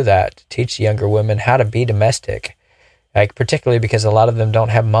to do that, to teach younger women how to be domestic, like, particularly because a lot of them don't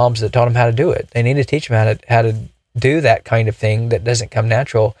have moms that taught them how to do it. They need to teach them how to do that kind of thing that doesn't come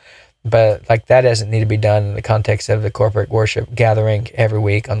natural. But like, that doesn't need to be done in the context of the corporate worship gathering every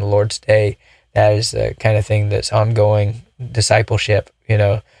week on the Lord's Day. That is the kind of thing that's ongoing discipleship,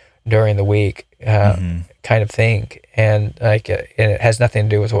 during the week, kind of thing. And like, and it has nothing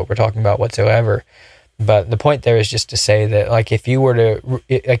to do with what we're talking about whatsoever. But the point there is just to say that, like, if you were to,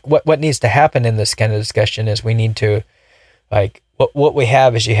 like, what needs to happen in this kind of discussion is we need to, like, what we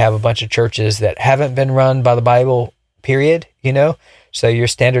have is you have a bunch of churches that haven't been run by the Bible, period, So your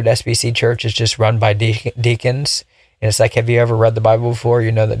standard SBC church is just run by deacons. And it's like, have you ever read the Bible before?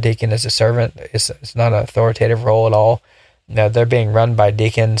 You know that deacon is a servant. It's not an authoritative role at all. No, they're being run by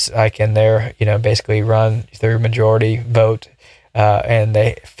deacons, like, and they're, basically run through majority vote. And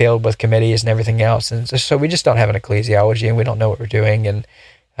they filled with committees and everything else. And so we just don't have an ecclesiology, and we don't know what we're doing. And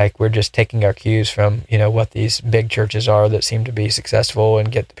like, we're just taking our cues from, what these big churches are that seem to be successful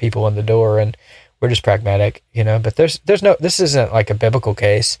and get the people in the door. And we're just pragmatic, but this isn't like a biblical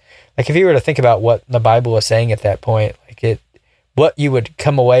case. Like, if you were to think about what the Bible is saying at that point, like, what you would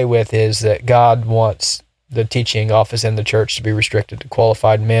come away with is that God wants the teaching office in the church to be restricted to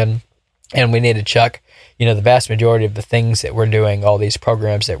qualified men. And we need to chuck, the vast majority of the things that we're doing, all these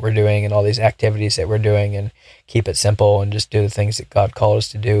programs that we're doing and all these activities that we're doing, and keep it simple and just do the things that God called us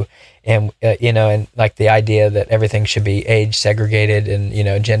to do. And, and like, the idea that everything should be age segregated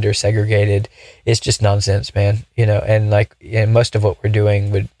and, gender segregated is just nonsense, man. And like, most of what we're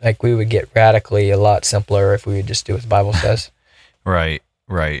doing we would get radically a lot simpler if we would just do what the Bible says. Right.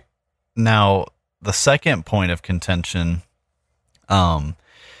 Now, the second point of contention,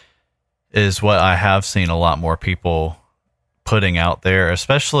 is what I have seen a lot more people putting out there,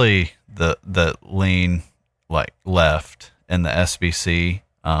 especially the lean, like, left in the SBC,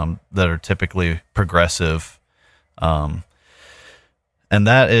 that are typically progressive. And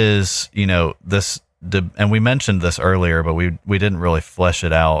that is, and we mentioned this earlier, but we didn't really flesh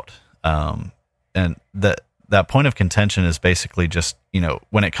it out. And that point of contention is basically just,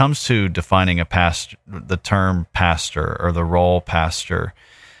 when it comes to defining a pastor, the term pastor or the role pastor,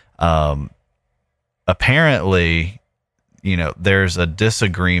 apparently, there's a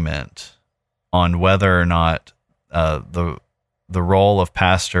disagreement on whether or not the role of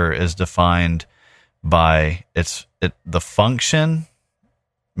pastor is defined by the function,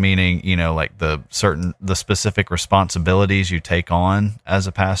 meaning, like the specific responsibilities you take on as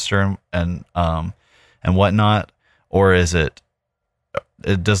a pastor and whatnot, or is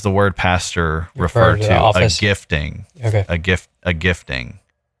does the word pastor refer to a gifting? Okay. A gifting,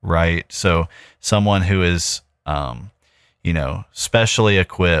 right? So someone who is, specially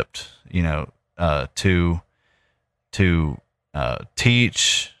equipped, to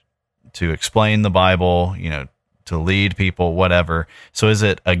teach, to explain the Bible, to lead people, whatever. So is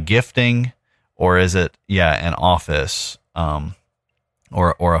it a gifting, or is it, an office?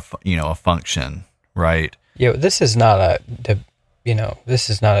 or a function, right? Yeah, this is not a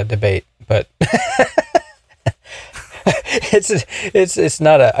debate, but it's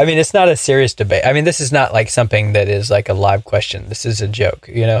not a. I mean, it's not a serious debate. I mean, this is not like something that is like a live question. This is a joke,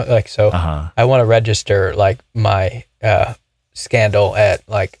 like so. I want to register like my scandal at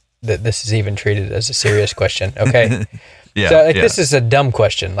like that. This is even treated as a serious question. Okay. Yeah. So like this is a dumb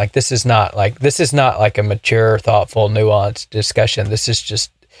question. Like this is not like a mature, thoughtful, nuanced discussion. This is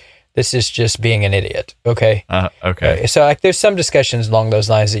just being an idiot. Okay. Okay. So like there's some discussions along those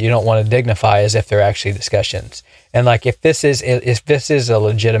lines that you don't want to dignify as if they're actually discussions. And like if this is a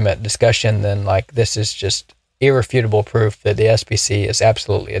legitimate discussion, then like this is just irrefutable proof that the SBC is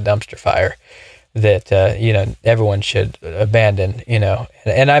absolutely a dumpster fire that everyone should abandon.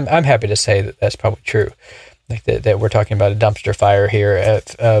 And I'm happy to say that that's probably true. Like that we're talking about a dumpster fire here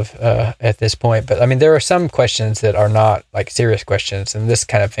at this point. But I mean, there are some questions that are not like serious questions, and this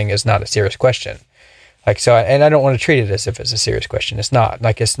kind of thing is not a serious question. Like so, and I don't want to treat it as if it's a serious question. It's not.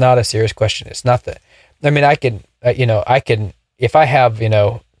 Like it's not a serious question. It's not that. I mean, I can if I have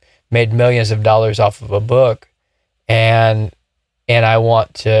made millions of dollars off of a book, and I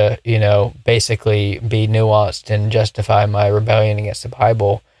want to basically be nuanced and justify my rebellion against the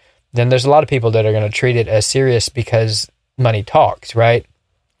Bible, then there's a lot of people that are going to treat it as serious because money talks, right?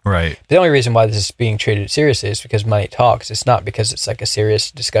 Right. The only reason why this is being treated seriously is because money talks. It's not because it's like a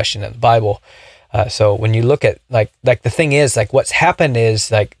serious discussion in the Bible. So when you look at like the thing is like what's happened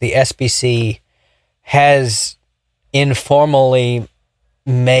is like the SBC has informally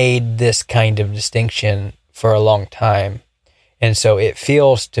made this kind of distinction for a long time. And so it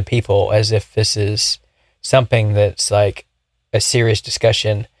feels to people as if this is something that's like a serious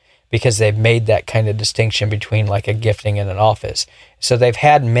discussion, because they've made that kind of distinction between like a gifting and an office. So they've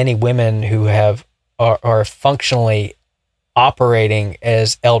had many women who are functionally operating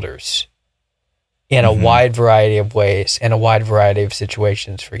as elders in a wide variety of ways, in a wide variety of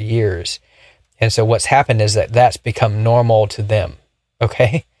situations for years. And so what's happened is that that's become normal to them,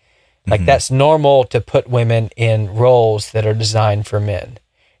 okay? Like that's normal to put women in roles that are designed for men.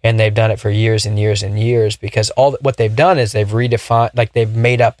 And they've done it for years and years and years, because what they've done is they've redefined, like they've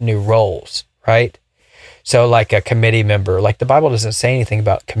made up new roles, right? So like a committee member, like the Bible doesn't say anything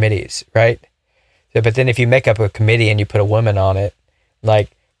about committees, right? So, but then if you make up a committee and you put a woman on it,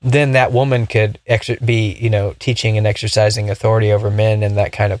 like then that woman could be, teaching and exercising authority over men in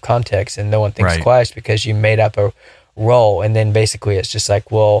that kind of context, and no one thinks twice because you made up a role. And then basically it's just like,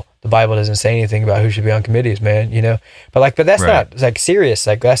 well, the Bible doesn't say anything about who should be on committees, man, but that's not like serious.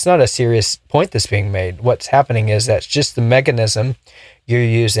 Like that's not a serious point that's being made. What's happening is that's just the mechanism you're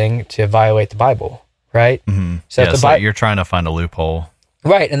using to violate the Bible, right? So you're trying to find a loophole.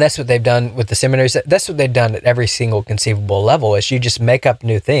 Right. And that's what they've done with the seminaries. That's what they've done at every single conceivable level, is you just make up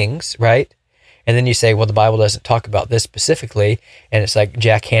new things, right? And then you say, well, the Bible doesn't talk about this specifically. And it's like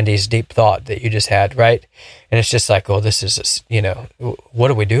Jack Handy's deep thought that you just had, right? And it's just like, oh, this is, what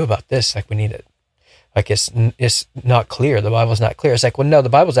do we do about this? Like we need it. Like it's not clear. The Bible's not clear. It's like, well, no, the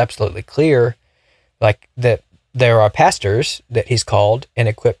Bible's absolutely clear. Like that there are pastors that he's called and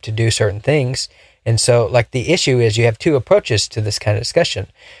equipped to do certain things. And so like the issue is you have two approaches to this kind of discussion.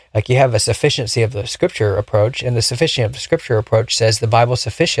 Like you have a sufficiency of the scripture approach, and the sufficiency of the scripture approach says the Bible's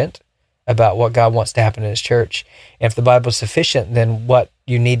sufficient about what God wants to happen in his church. And if the Bible's sufficient, then what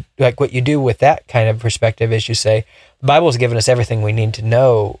you need, like what you do with that kind of perspective is you say, the Bible's given us everything we need to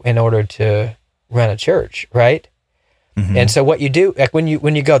know in order to run a church, right? And so what you do, like when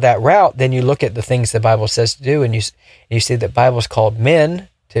you go that route, then you look at the things the Bible says to do, and you see that Bible's called men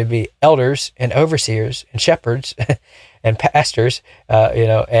to be elders and overseers and shepherds and pastors,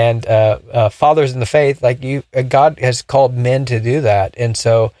 and fathers in the faith. Like God has called men to do that. And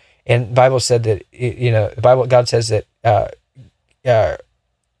so, and the Bible said that, God says that,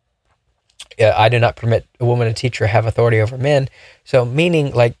 I do not permit a woman to teach or have authority over men. So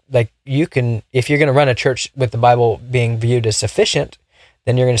meaning like you can, if you're going to run a church with the Bible being viewed as sufficient,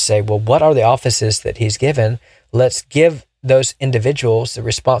 then you're going to say, well, what are the offices that he's given? Let's give those individuals the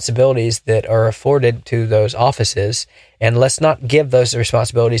responsibilities that are afforded to those offices, and let's not give those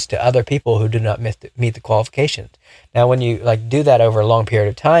responsibilities to other people who do not meet the qualifications. Now, when you like do that over a long period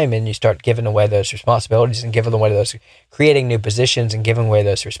of time, and you start giving away those responsibilities and giving away those, creating new positions and giving away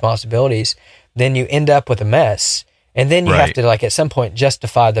those responsibilities, then you end up with a mess. And then you have to, like, at some point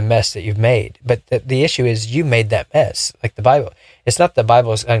justify the mess that you've made. But the issue is you made that mess. Like the Bible, it's not the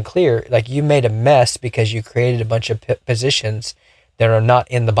Bible is unclear. Like you made a mess because you created a bunch of positions that are not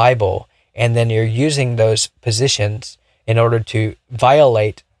in the Bible. And then you're using those positions in order to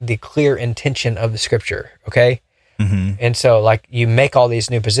violate the clear intention of the scripture. Okay. Mm-hmm. And so like you make all these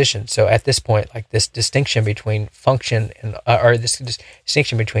new positions. So at this point, like this distinction between function and, or this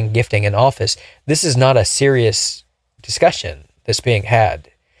distinction between gifting and office, this is not a serious discussion that's being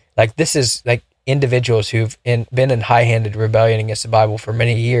had. Like this is like individuals who've been in high-handed rebellion against the Bible for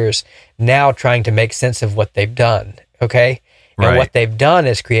many years, now trying to make sense of what they've done, okay? And right. what they've done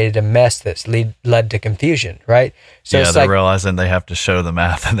is created a mess that's led to confusion, right? So yeah, it's they're like, realizing they have to show the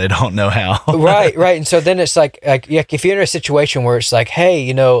math and they don't know how. right. And so then it's like if you're in a situation where it's like, hey,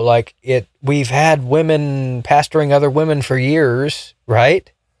 you know, like we've had women pastoring other women for years,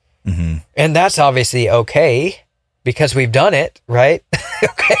 right? Mm-hmm. And that's obviously okay because we've done it, right?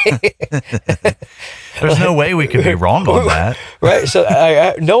 Okay. There's no way we could be wrong on that. Right.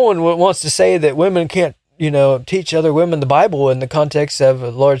 So no one wants to say that women can't, you know, teach other women the Bible in the context of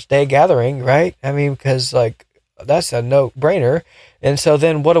a Lord's Day gathering, right? I mean, because like that's a no-brainer. And so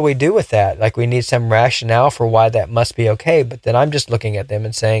then what do we do with that? Like we need some rationale for why that must be okay. But then I'm just looking at them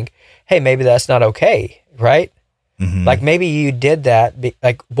and saying, hey, maybe that's not okay, right? Mm-hmm. Like maybe you did that.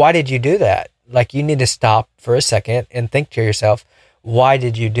 Like, why did you do that? Like you need to stop for a second and think to yourself, why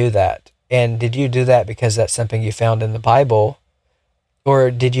did you do that? And did you do that because that's something you found in the Bible?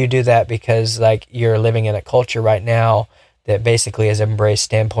 Or did you do that because like you're living in a culture right now that basically has embraced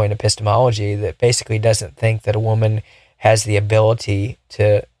standpoint epistemology that basically doesn't think that a woman has the ability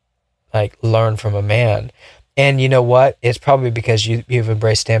to like learn from a man? And you know what? It's probably because you've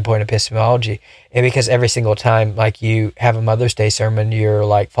embraced standpoint epistemology, and because every single time like you have a Mother's Day sermon, you're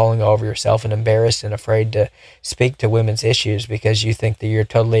like falling over yourself and embarrassed and afraid to speak to women's issues because you think that you're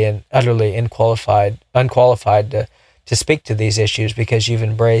totally and utterly unqualified to speak to these issues because you've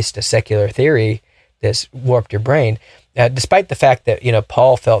embraced a secular theory that's warped your brain. Despite the fact that, you know,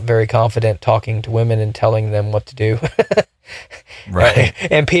 Paul felt very confident talking to women and telling them what to do. Right.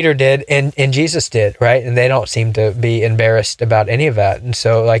 And Peter did, and Jesus did, right? And they don't seem to be embarrassed about any of that. And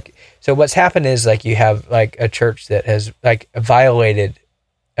so what's happened is like you have like a church that has like violated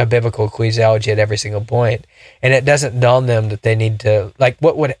a biblical ecclesiology at every single point, and it doesn't dawn them that they need to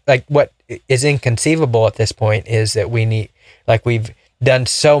what is inconceivable at this point is that we've done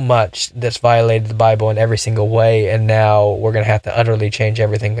so much that's violated the Bible in every single way, and now we're going to have to utterly change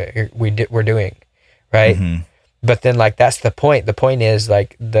everything that we're doing, right? Mm-hmm. But then like that's the point. The point is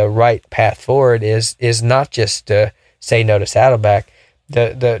like the right path forward is not just to say no to Saddleback.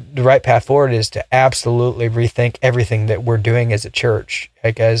 The right path forward is to absolutely rethink everything that we're doing as a church,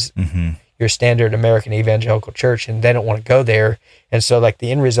 like as your standard American evangelical church, and they don't want to go there. And so like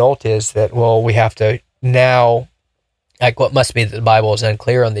the end result is that, well, we have to now, like what must be that the Bible is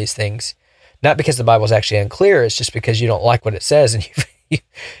unclear on these things, not because the Bible is actually unclear, it's just because you don't like what it says and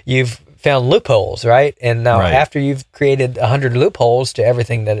you've found loopholes, right? And now after you've created 100 loopholes to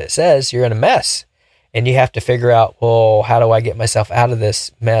everything that it says, you're in a mess. And you have to figure out, well, how do I get myself out of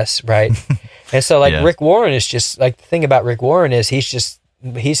this mess, right? And so, like, Rick Warren is just, like, the thing about Rick Warren is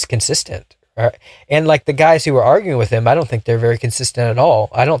he's consistent, right? And, like, the guys who were arguing with him, I don't think they're very consistent at all.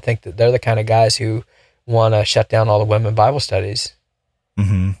 I don't think that they're the kind of guys who want to shut down all the women Bible studies.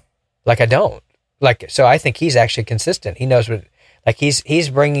 Mm-hmm. Like, I don't. Like, so I think he's actually consistent. He knows what, like, he's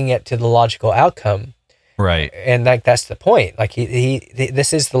bringing it to the logical outcome. Right. And, like, that's the point. Like,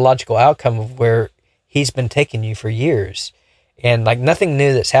 this is the logical outcome of where he's been taking you for years, and like nothing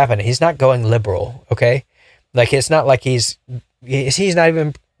new that's happened. He's not going liberal, okay? Like it's not like he's not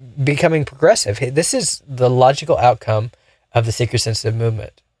even becoming progressive. This is the logical outcome of the seeker sensitive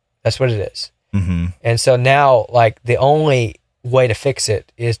movement. That's what it is. Mm-hmm. And so now, like the only way to fix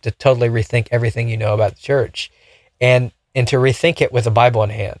it is to totally rethink everything you know about the church, and to rethink it with a Bible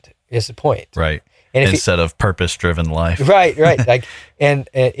in hand is the point, right? And instead of purpose-driven life. Right. Like, and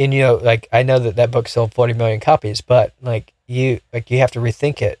you know, like I know that book sold 40 million copies, but like you have to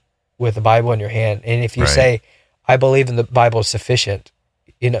rethink it with the Bible in your hand. And if you say, I believe in the Bible is sufficient,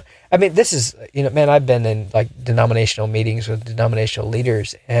 you know, I mean, this is, you know, man, I've been in like denominational meetings with denominational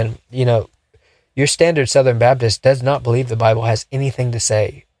leaders, and you know, your standard Southern Baptist does not believe the Bible has anything to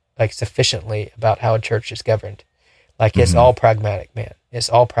say like sufficiently about how a church is governed. Like it's all pragmatic, man. It's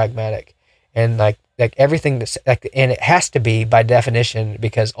all pragmatic. And like everything that's like, and it has to be by definition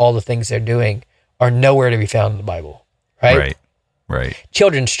because all the things they're doing are nowhere to be found in the Bible, right? Right.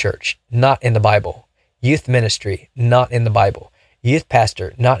 Children's church, not in the Bible. Youth ministry, not in the Bible. Youth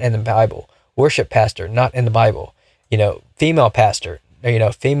pastor, not in the Bible. Worship pastor, not in the Bible. You know, female pastor, you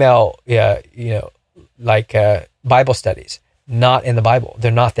know, female, like Bible studies, not in the Bible.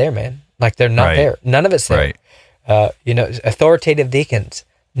 They're not there, man. Like they're not there. None of it's there. You know, authoritative deacons,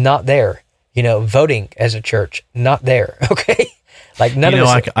 not there. You know, voting as a church, not there. Okay. Like none of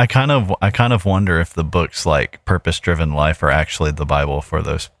us. I kind of wonder if the books like Purpose Driven Life are actually the Bible for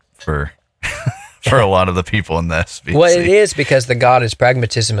for a lot of the people in the SBC. Well, it is, because the God is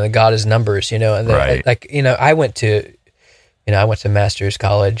pragmatism and the God is numbers, and right. I went to Master's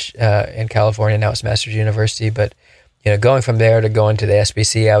College in California. Now it's Master's University, but going from there to going to the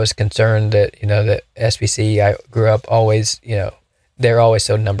SBC, I was concerned that the SBC, I grew up always, they're always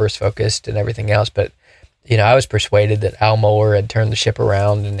so numbers focused and everything else, but I was persuaded that Al Mohler had turned the ship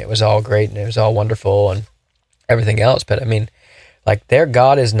around and it was all great and it was all wonderful and everything else. But I mean, like, their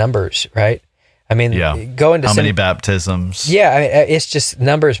God is numbers, right? I mean, go into how many baptisms? Yeah, I mean, it's just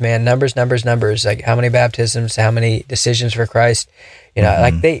numbers, man. Numbers. Like, how many baptisms? How many decisions for Christ?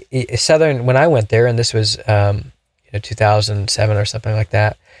 Like Southern. When I went there, and this was 2007 or something like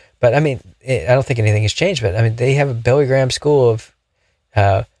that. But I mean, I don't think anything has changed. But I mean, they have a Billy Graham school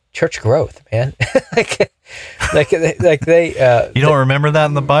of church growth, man. like they. You don't remember that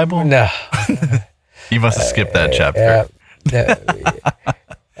in the Bible? No. You must have skipped that chapter.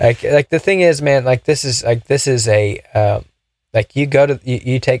 Like the thing is, man, this is a you go to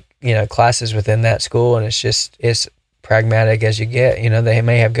you take classes within that school, and it's pragmatic as you get. They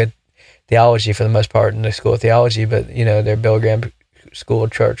may have good theology for the most part in the school of theology, but their Billy Graham school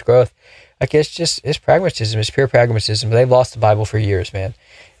of church growth, it's pragmatism, it's pure pragmatism. But they've lost the Bible for years, man.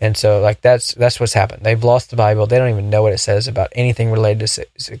 And so, that's what's happened. They've lost the Bible. They don't even know what it says about anything related to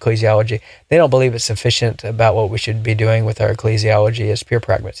ecclesiology. They don't believe it's sufficient about what we should be doing with our ecclesiology. It's pure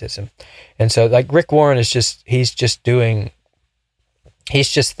pragmatism. And so, Rick Warren is he's just the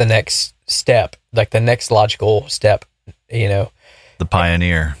next step, like the next logical step, The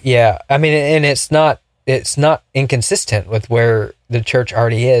pioneer. Yeah. I mean, and it's not inconsistent with where the church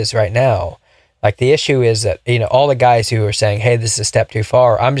already is right now. Like, the issue is that, all the guys who are saying, hey, this is a step too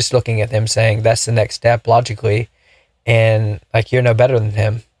far, I'm just looking at them saying that's the next step logically. And you're no better than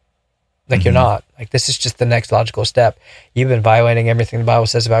him. You're not. This is just the next logical step. You've been violating everything the Bible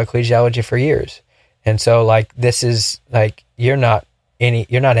says about ecclesiology for years. And so, this is you're not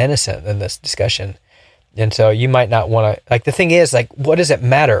innocent in this discussion. And so you might not want to, the thing is, what does it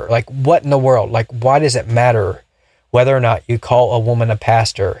matter? What in the world? Why does it matter whether or not you call a woman a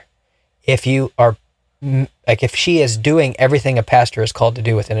pastor if you are, if she is doing everything a pastor is called to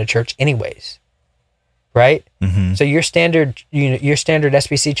do within a church anyways, right? Mm-hmm. So your standard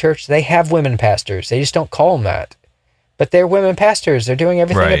SBC church, they have women pastors. They just don't call them that. But they're women pastors. They're doing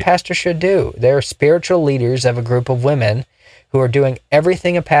everything a pastor should do. They're spiritual leaders of a group of women who are doing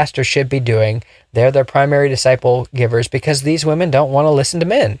everything a pastor should be doing. They're their primary disciple givers, because these women don't want to listen to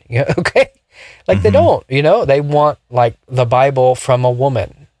men. Okay? They don't, they want the Bible from a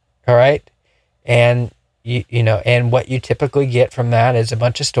woman. All right. And and what you typically get from that is a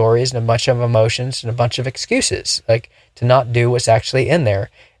bunch of stories and a bunch of emotions and a bunch of excuses, to not do what's actually in there.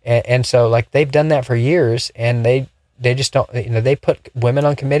 And so they've done that for years, and they just don't, they put women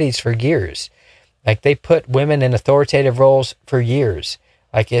on committees for years. They put women in authoritative roles for years.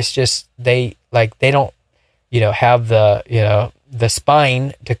 It's just, they don't, have the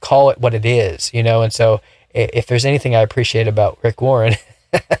spine to call it what it is, and so if there's anything I appreciate about Rick Warren,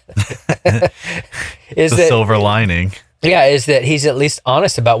 is the silver lining. Yeah, is that he's at least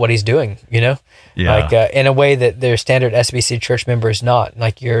honest about what he's doing, Yeah. In a way that their standard SBC church member is not.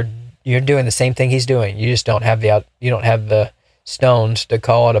 You're doing the same thing he's doing. You just don't have the stones to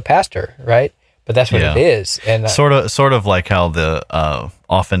call it a pastor, right? But that's what it is. And sort of like how the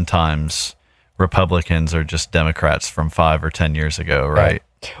oftentimes Republicans are just Democrats from 5 or 10 years ago, right?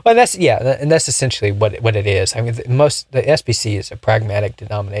 Well, and that's essentially what it is. I mean, the SBC is a pragmatic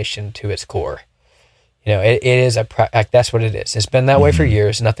denomination to its core. It is that's what it is. It's been that way for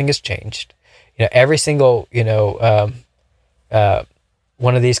years. Nothing has changed. Every single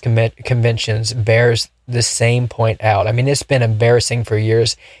one of these conventions bears the same point out. I mean, it's been embarrassing for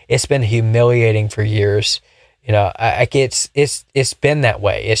years. It's been humiliating for years. It's been that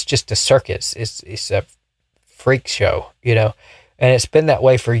way. It's just a circus. It's a freak show. And it's been that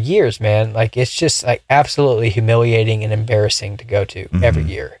way for years, man. It's just absolutely humiliating and embarrassing to go to every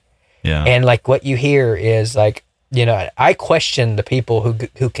year. Yeah. And what you hear is I question the people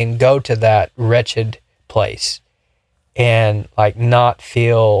who can go to that wretched place and not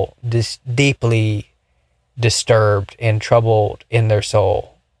feel deeply disturbed and troubled in their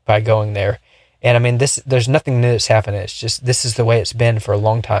soul by going there. And I mean, there's nothing new that's happened. It's just, this is the way it's been for a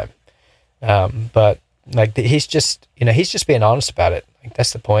long time. But he's just being honest about it.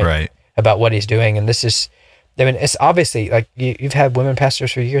 That's the point, right, about what he's doing. And this is, I mean, it's obviously you've had women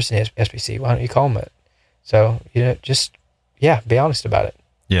pastors for years in SBC. Why don't you call them it? So, just, be honest about it.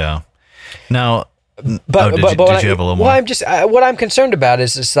 Yeah. Now, But, did you have a little more? Well, I'm just what I'm concerned about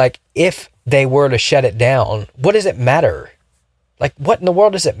is just like if they were to shut it down, what does it matter? Like, what in the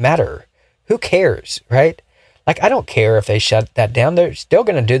world does it matter? Who cares, right? Like, I don't care if they shut that down. They're still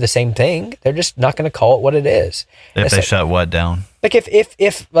going to do the same thing. They're just not going to call it what it is. If they shut what down? Like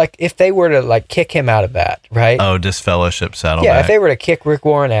if they were to like kick him out of that, right? Oh, disfellowship Saddleback. Yeah, if they were to kick Rick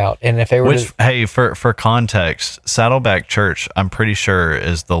Warren out, and if they were hey, for context, Saddleback Church, I'm pretty sure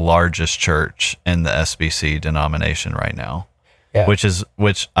is the largest church in the SBC denomination right now. Yeah.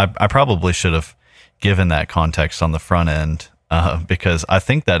 Which I probably should have given that context on the front end, because I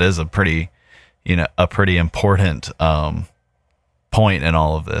think that is a pretty important point in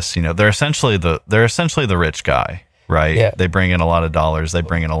all of this. They're essentially the rich guy, right? Yeah. They bring in a lot of dollars. They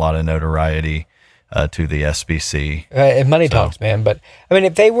bring in a lot of notoriety to the SBC. And money talks, man. But I mean,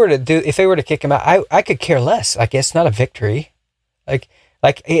 if they were to kick him out, I could care less. Like, it's not a victory. Like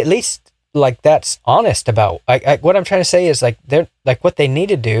at least like that's honest about. What I'm trying to say is like they're like what they need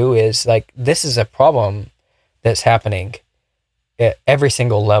to do is like this is a problem that's happening at every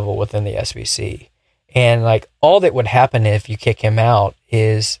single level within the SBC. And like all that would happen if you kick him out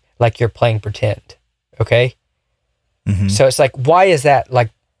is like you're playing pretend. Okay. Mm-hmm. So it's like, why is that?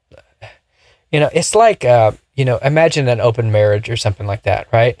 Like, it's like, imagine an open marriage or something like that.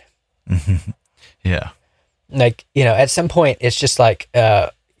 Right. Mm-hmm. Yeah. Like, at some point it's just like,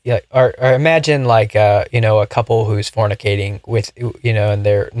 or imagine like, a couple who's fornicating with, and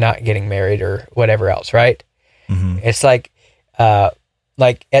they're not getting married or whatever else. Right. Mm-hmm. It's like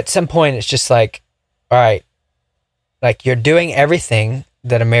at some point it's just like, all right, like you're doing everything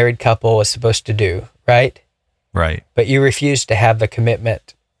that a married couple is supposed to do, right? Right. But you refuse to have the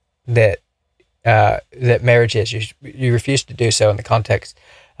commitment that marriage is. You refuse to do so in the context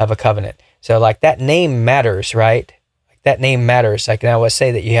of a covenant. So like that name matters, right? Like that name matters. Like now let's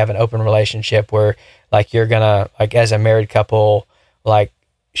say that you have an open relationship where like you're gonna like as a married couple like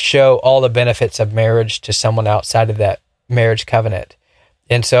show all the benefits of marriage to someone outside of that marriage covenant.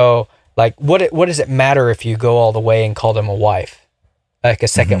 And so like, what does it matter if you go all the way and call them a wife, like a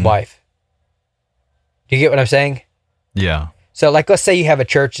second wife? Do you get what I'm saying? Yeah. So, like, let's say you have a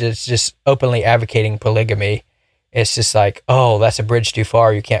church that's just openly advocating polygamy. It's just like, oh, that's a bridge too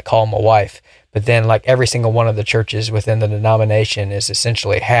far. You can't call them a wife. But then, like, every single one of the churches within the denomination is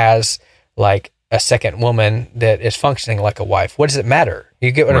essentially has like a second woman that is functioning like a wife. What does it matter?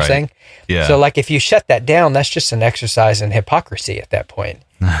 You get what I'm saying? Yeah. So, like, if you shut that down, that's just an exercise in hypocrisy at that point.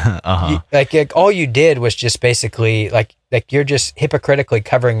 Uh-huh. Like all you did was just basically like you're just hypocritically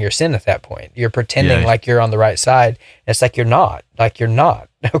covering your sin at that point. You're pretending like you're on the right side. It's like you're not.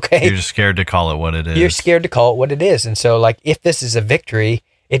 Okay. You're just scared to call it what it is. You're scared to call it what it is. And so like if this is a victory,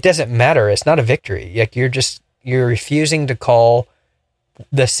 it doesn't matter. It's not a victory. Like you're refusing to call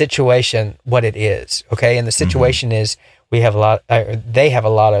the situation what it is. Okay. And the situation is they have a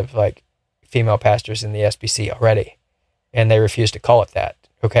lot of like female pastors in the SBC already, and they refuse to call it that.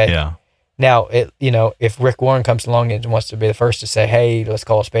 Okay. Yeah. Now, if Rick Warren comes along and wants to be the first to say, "Hey, let's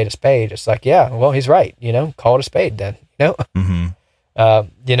call a spade," it's like, yeah, well, he's right. Call it a spade then. Mm-hmm.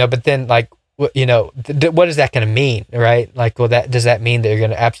 But then, like, what is that going to mean, right? Like, well, does that mean that you're going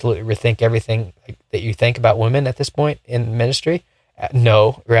to absolutely rethink everything that you think about women at this point in ministry?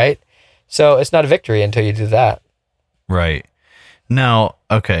 No, right? So it's not a victory until you do that. Right. Now,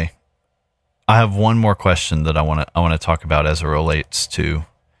 okay, I have one more question that I want to talk about as it relates to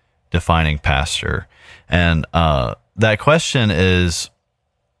defining pastor. And that question is,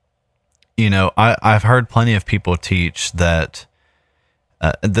 I've heard plenty of people teach that,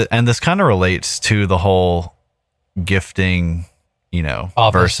 and this kind of relates to the whole gifting,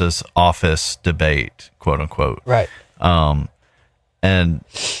 office versus office debate, quote unquote. Right. And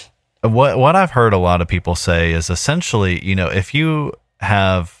what I've heard a lot of people say is essentially, if you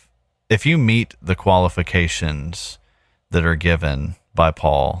meet the qualifications that are given by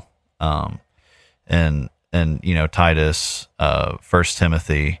Paul, and Titus, 1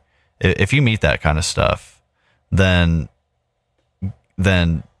 Timothy, if you meet that kind of stuff, then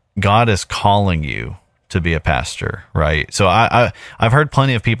God is calling you to be a pastor, right? So I've heard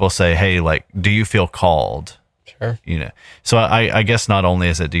plenty of people say, "Hey, like, do you feel called?" Sure. So I guess not only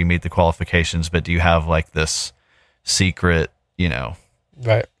is it do you meet the qualifications, but do you have like this secret,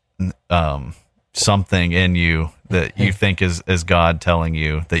 right, something in you that you think is God telling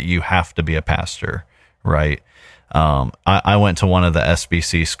you that you have to be a pastor, right? I went to one of the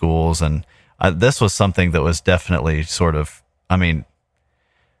SBC schools, and this was something that was definitely sort of,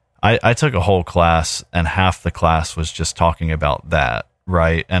 I took a whole class, and half the class was just talking about that,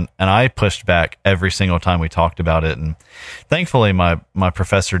 right? And I pushed back every single time we talked about it, and thankfully my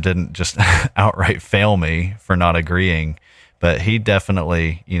professor didn't just outright fail me for not agreeing, but he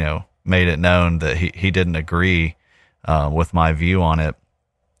definitely, you know, made it known that he didn't agree with my view on it.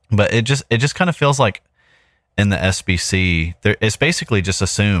 But it just kind of feels like in the SBC, it's basically just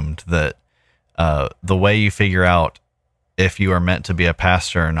assumed that the way you figure out if you are meant to be a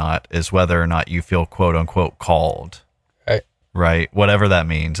pastor or not is whether or not you feel quote unquote called. Right. Whatever that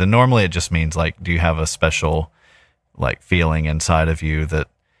means. And normally it just means like, do you have a special like feeling inside of you that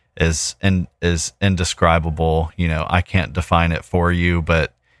is indescribable? You know, I can't define it for you,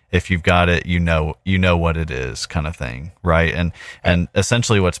 but if you've got it, you know what it is, kind of thing. Right. And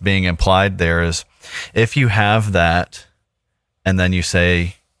essentially what's being implied there is if you have that and then you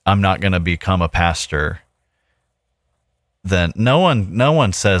say, I'm not going to become a pastor, then no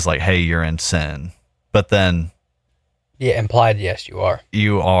one says like, hey, you're in sin. But then, yeah, implied, yes, you are.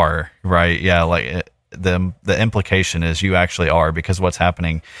 You are, right? Yeah, like the implication is you actually are, because what's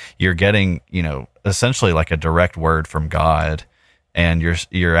happening, you're getting, you know, essentially like a direct word from God, and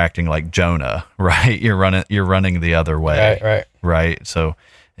you're acting like Jonah, right? You're running the other way, right. So,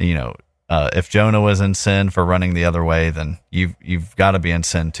 you know, if Jonah was in sin for running the other way, then you've got to be in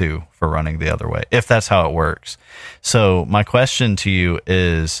sin too for running the other way, if that's how it works. So my question to you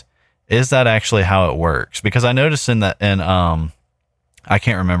is that actually how it works? Because I noticed in I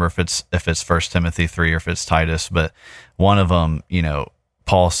can't remember if it's 1 Timothy 3 or if it's Titus, but one of them, you know,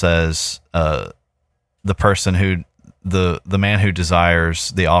 Paul says the man who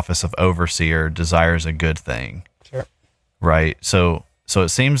desires the office of overseer desires a good thing. Sure. Right. So it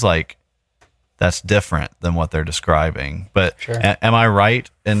seems like that's different than what they're describing. But sure. Am I right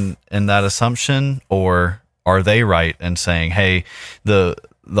in that assumption, or are they right in saying, hey, the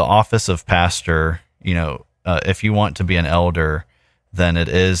office of pastor, you know, if you want to be an elder, then it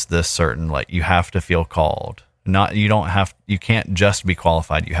is this certain, like, you have to feel called. You can't just be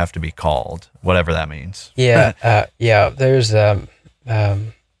qualified. You have to be called, whatever that means. Yeah. There's, it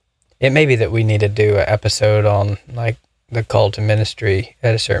may be that we need to do an episode on like the call to ministry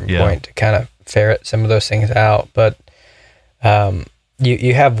at a certain point to kind of ferret some of those things out. But,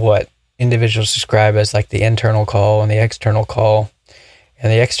 you have what individuals describe as like the internal call and the external call.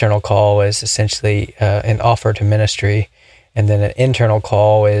 And the external call is essentially an offer to ministry. And then an internal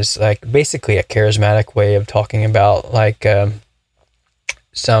call is like basically a charismatic way of talking about like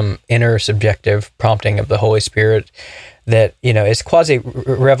some inner subjective prompting of the Holy Spirit that, you know, is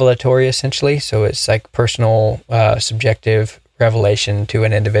quasi-revelatory essentially. So it's like personal, subjective revelation to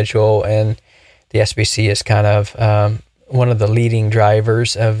an individual. And the SBC is kind of one of the leading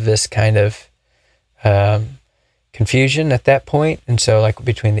drivers of this kind of confusion at that point. And so like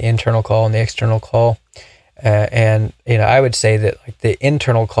between the internal call and the external call, and, you know, I would say that like the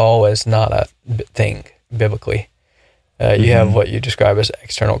internal call is not a thing biblically. You have what you describe as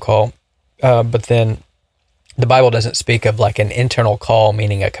external call. But then the Bible doesn't speak of like an internal call,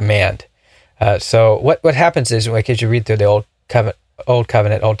 meaning a command. So what happens is, like, as you read through the Old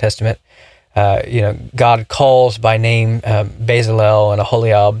Covenant, Old Testament, you know, God calls by name Bezalel and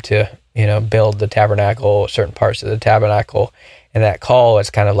Aholiab to, you know, build the tabernacle, certain parts of the tabernacle, and that call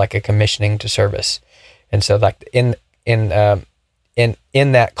is kind of like a commissioning to service. And so, like in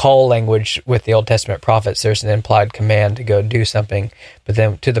that call language with the Old Testament prophets, there's an implied command to go do something, but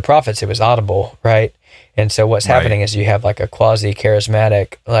then to the prophets it was audible, right? And so what's happening is you have like a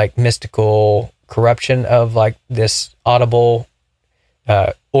quasi-charismatic, like mystical corruption of like this audible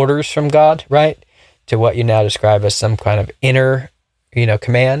orders from God, right? To what you now describe as some kind of inner, you know,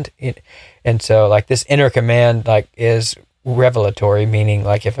 command. And so like this inner command like is revelatory, meaning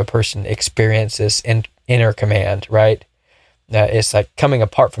like if a person experiences inner command, right? It's like coming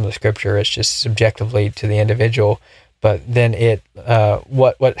apart from the scripture. It's just subjectively to the individual. But then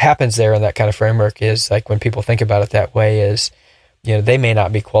what happens there in that kind of framework is like when people think about it that way is, you know, they may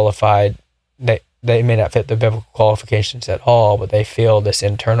not be qualified. They may not fit the biblical qualifications at all, but they feel this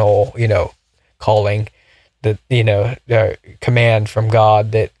internal, you know, calling, that, you know, command from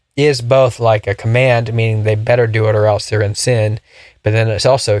God that is both like a command, meaning they better do it or else they're in sin, but then it's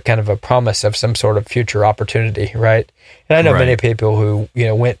also kind of a promise of some sort of future opportunity, right? And I know many people who, you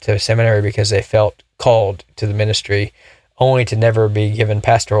know, went to seminary because they felt called to the ministry, only to never be given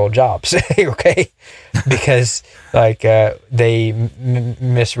pastoral jobs, okay? Because like they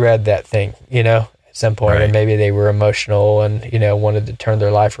misread that thing, you know, at some point, and maybe they were emotional and, you know, wanted to turn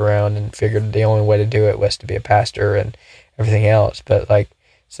their life around and figured the only way to do it was to be a pastor and everything else. But like,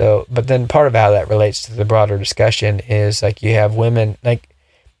 so, but then part of how that relates to the broader discussion is like you have women, like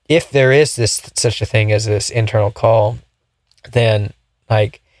if there is such a thing as this internal call, then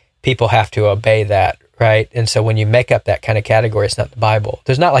like people have to obey that, right? And so when you make up that kind of category, it's not the Bible.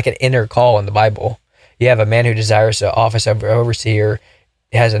 There's not like an inner call in the Bible. You have a man who desires the office of overseer,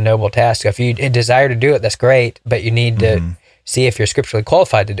 has a noble task. If you desire to do it, that's great, but you need to see if you're scripturally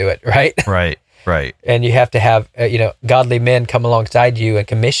qualified to do it, right? Right. And you have to have, godly men come alongside you and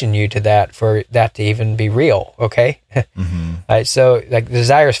commission you to that for that to even be real, okay? Right, so like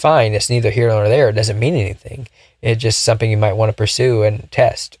desire is fine. It's neither here nor there. It doesn't mean anything. It's just something you might want to pursue and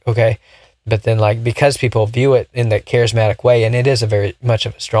test, okay? But then like, because people view it in the charismatic way, and it is a very much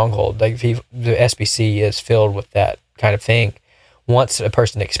of a stronghold, like the SBC is filled with that kind of thing. Once a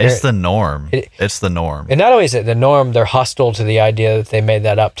person experiences, it's the norm. It's the norm. And not only is it the norm, they're hostile to the idea that they made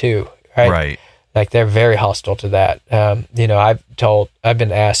that up too, right? Right. Like they're very hostile to that. I've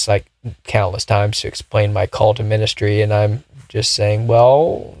been asked like countless times to explain my call to ministry, and I'm just saying,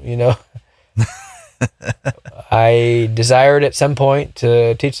 well, I desired at some point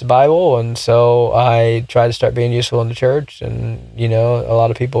to teach the Bible, and so I tried to start being useful in the church, and a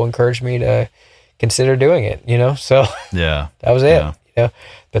lot of people encouraged me to consider doing it. So yeah, that was it.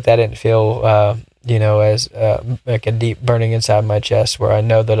 But that didn't feel as like a deep burning inside my chest where I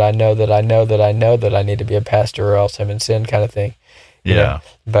know that I know that I know that I know that I need to be a pastor or else I'm in sin kind of thing.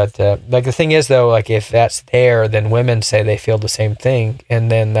 But like the thing is though, like if that's there, then women say they feel the same thing.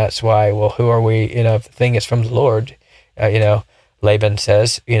 And then that's why, well, who are we, if the thing is from the Lord, Laban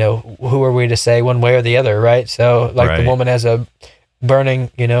says, who are we to say one way or the other, right? So like the woman has a burning,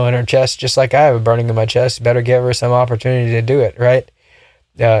 in her chest, just like I have a burning in my chest, better give her some opportunity to do it, right?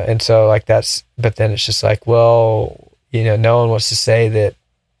 And so like but then it's just like, well, no one wants to say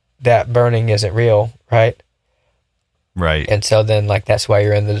that burning isn't real, right? Right. And so then like, that's why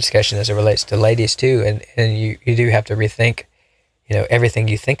you're in the discussion as it relates to ladies too. And you do have to rethink, everything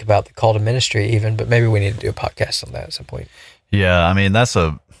you think about the call to ministry even, but maybe we need to do a podcast on that at some point. Yeah. I mean,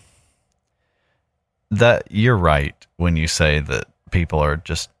 you're right when you say that people are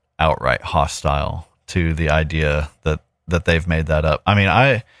just outright hostile to the idea that they've made that up. I mean,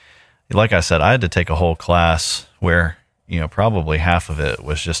 like I said, I had to take a whole class where, probably half of it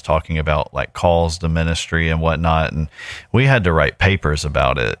was just talking about like calls to ministry and whatnot. And we had to write papers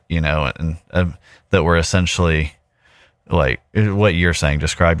about it, and that were essentially like what you're saying,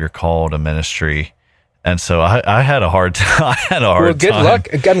 describe your call to ministry. And so I had a hard time. Well, good luck.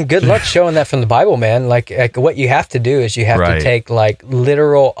 Good luck showing that from the Bible, man. Like what you have to do is you have to take like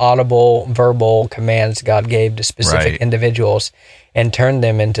literal, audible, verbal commands God gave to specific individuals and turn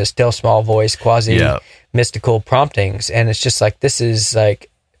them into still small voice, quasi mystical promptings. And it's just like, this is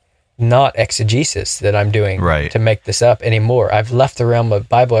like not exegesis that I'm doing to make this up anymore. I've left the realm of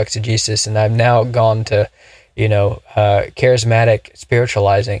Bible exegesis and I've now gone to, charismatic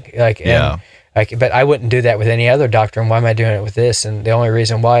spiritualizing. But I wouldn't do that with any other doctrine. Why am I doing it with this? And the only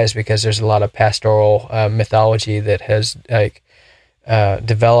reason why is because there's a lot of pastoral mythology that has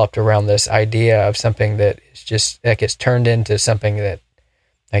developed around this idea of something that is just like it's turned into something that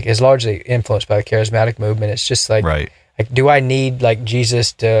like is largely influenced by the charismatic movement. It's just like, do I need like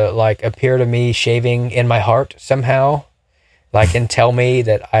Jesus to like appear to me shaving in my heart somehow? Like, and tell me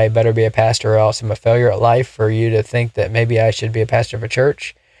that I better be a pastor or else I'm a failure at life for you to think that maybe I should be a pastor of a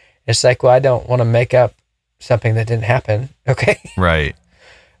church? It's like, well, I don't want to make up something that didn't happen. Okay. Right.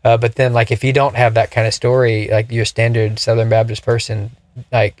 But then like, if you don't have that kind of story, like you're a standard Southern Baptist person,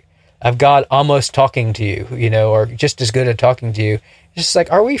 like of God almost talking to you, or just as good at talking to you, it's just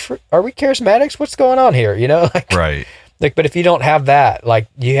like, are we charismatics? What's going on here? Right. Like, but if you don't have that, like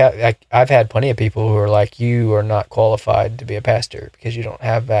I've had plenty of people who are like, you are not qualified to be a pastor because you don't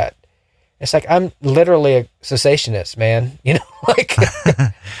have that. It's like, I'm literally a cessationist, man. Like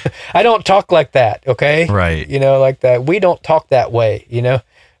I don't talk like that. Okay. Right. Like that. We don't talk that way,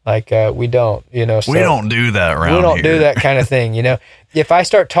 like, we don't, so we don't do that around here. We don't do that kind of thing. If I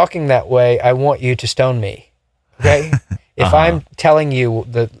start talking that way, I want you to stone me. Okay. If I'm telling you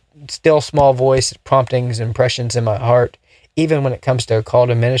the still small voice promptings, impressions in my heart, even when it comes to a call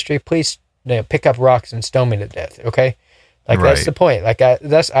to ministry, please pick up rocks and stone me to death. Okay. Like that's the point. Like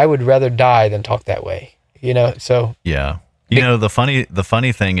I would rather die than talk that way, so. Yeah. The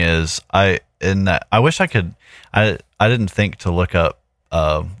funny thing is I wish I could, I didn't think to look up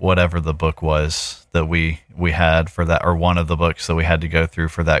whatever the book was that we had for that, or one of the books that we had to go through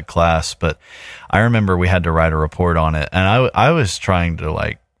for that class. But I remember we had to write a report on it, and I was trying to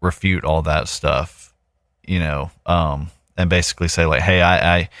like refute all that stuff, and basically say like, hey,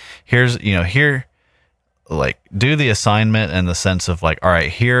 I here's here, like do the assignment in the sense of like, all right,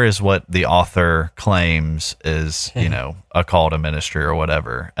 here is what the author claims is, a call to ministry or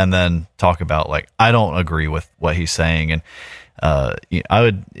whatever, and then talk about like, I don't agree with what he's saying, I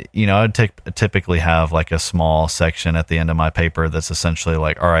would typically have like a small section at the end of my paper that's essentially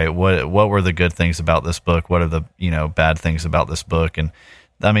like, all right, what were the good things about this book? What are the, bad things about this book? And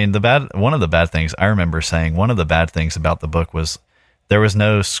I mean, one of the bad things I remember saying, one of the bad things about the book was there was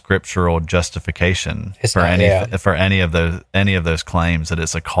no scriptural justification for any of those claims that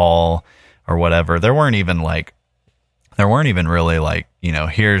it's a call or whatever. There weren't even really like,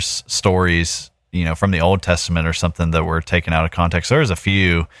 here's stories, from the Old Testament or something that were taken out of context. There was a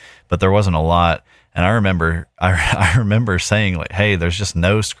few, but there wasn't a lot. And I remember saying like, hey, there's just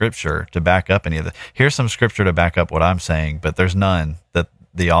no scripture to back up any of it. Here's some scripture to back up what I'm saying, but there's none that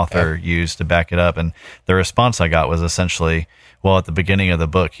the author used to back it up. And the response I got was essentially, well, at the beginning of the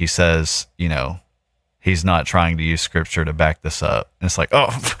book, he says, he's not trying to use scripture to back this up. And it's like, oh,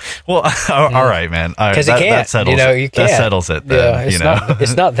 well, all right, man. Because he can't. That settles, you can't. That settles it. Then,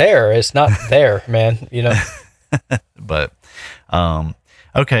 it's not there. It's not there, man. But,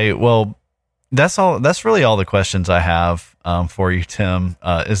 okay. Well, that's all. That's really all the questions I have for you, Tim.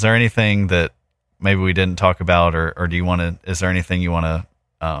 Is there anything that maybe we didn't talk about, or do you want to? Is there anything you want to,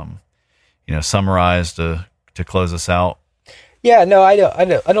 summarize to close us out? Yeah, no, I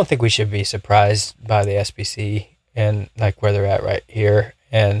don't think we should be surprised by the SBC and like where they're at right here.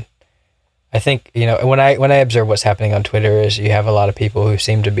 And I think, when I observe what's happening on Twitter is you have a lot of people who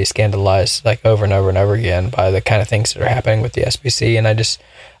seem to be scandalized like over and over and over again by the kind of things that are happening with the SBC. And I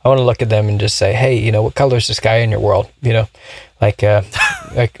want to look at them and just say, hey, what color is the sky in your world? Like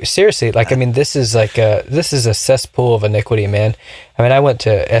seriously, like, I mean, this is a cesspool of iniquity, man. I mean, I went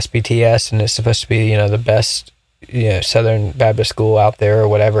to SBTS and it's supposed to be, the best, Southern Baptist school out there or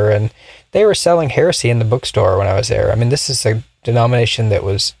whatever. And they were selling heresy in the bookstore when I was there. I mean, this is a denomination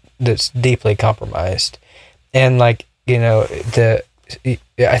that's deeply compromised. And like, I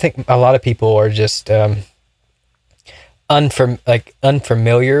think a lot of people are just,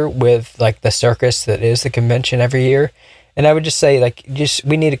 unfamiliar with like the circus that is the convention every year. And I would just say, like,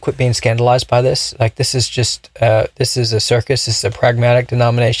 we need to quit being scandalized by this. Like, this is a circus. This is a pragmatic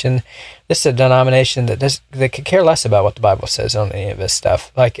denomination. This is a denomination that could care less about what the Bible says on any of this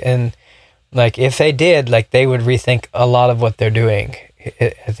stuff. Like, and like, if they did, like, they would rethink a lot of what they're doing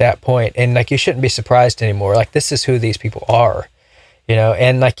at that point. And like, you shouldn't be surprised anymore. Like, this is who these people are,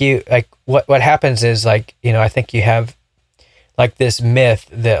 and like what happens is like, I think you have like this myth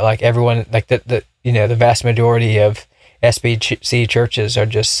that like everyone, like the vast majority of SBC churches are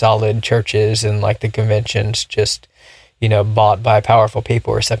just solid churches and like the convention's just, bought by powerful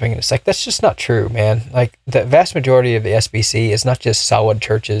people or something. And it's like, that's just not true, man. Like the vast majority of the SBC is not just solid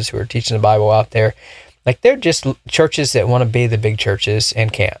churches who are teaching the Bible out there. Like they're just churches that want to be the big churches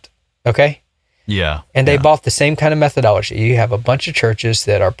and can't. Okay. Yeah. And they bought the same kind of methodology. You have a bunch of churches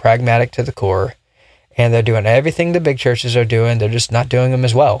that are pragmatic to the core and they're doing everything the big churches are doing. They're just not doing them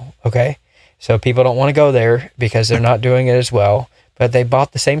as well. Okay. So people don't want to go there because they're not doing it as well, but they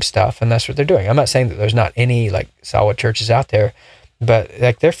bought the same stuff and that's what they're doing. I'm not saying that there's not any like solid churches out there, but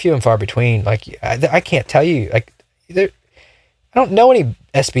like they're few and far between. Like I can't tell you, like I don't know any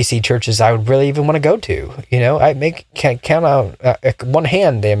SBC churches I would really even want to go to. I can't count on one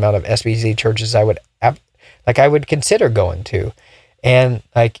hand the amount of SBC churches I would consider going to. And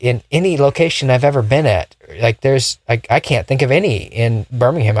like in any location I've ever been at, like there's like, I can't think of any in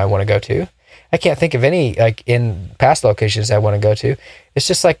Birmingham I want to go to. I can't think of any like in past locations I want to go to. It's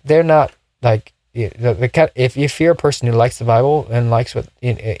just like they're not like if you're a person who likes the Bible and likes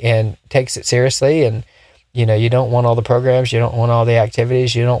and takes it seriously, and you don't want all the programs, you don't want all the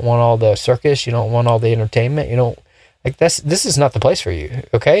activities, you don't want all the circus, you don't want all the entertainment, this is not the place for you.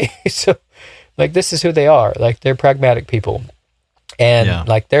 Okay, so like this is who they are. Like they're pragmatic people, and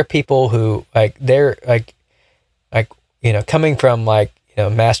like they're people who like they're like coming from like.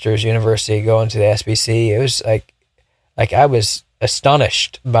 Masters University, going to the SBC, it was like I was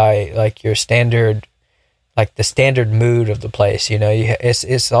astonished by like your standard, like the standard mood of the place.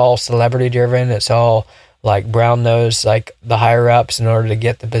 It's all celebrity driven. It's all like brown nose, like the higher ups in order to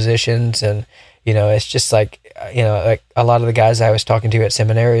get the positions, and it's just like like a lot of the guys I was talking to at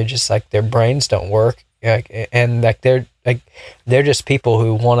seminary, just like their brains don't work, and like they're just people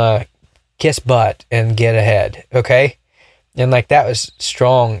who want to kiss butt and get ahead. Okay. And like that was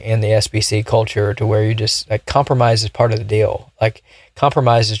strong in the SBC culture to where you just like compromise is part of the deal. Like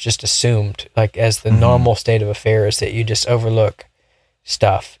compromise is just assumed like as the normal state of affairs, that you just overlook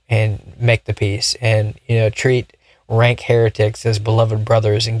stuff and make the peace and, treat rank heretics as beloved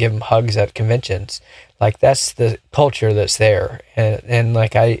brothers and give them hugs at conventions. Like that's the culture that's there. And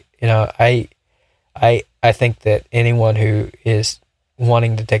like, I think that anyone who is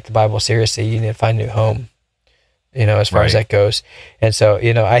wanting to take the Bible seriously, you need to find a new home. as far as that goes. And so,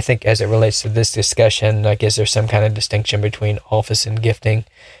 I think as it relates to this discussion, like, is there some kind of distinction between office and gifting?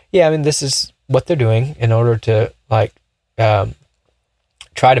 Yeah, I mean, this is what they're doing in order to, like,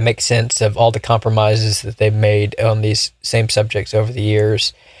 try to make sense of all the compromises that they've made on these same subjects over the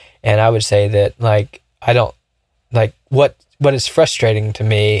years. And I would say that, like, I don't, like, what is frustrating to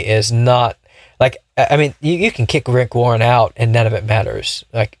me is not, like, I mean, you can kick Rick Warren out and none of it matters.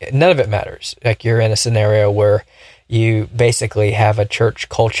 Like, none of it matters. Like, you're in a scenario where you basically have a church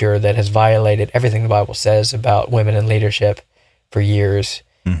culture that has violated everything the Bible says about women in leadership for years.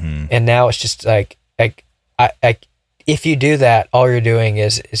 Mm-hmm. And now it's just like if you do that, all you're doing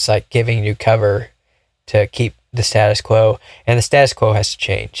is like giving you cover to keep the status quo, and the status quo has to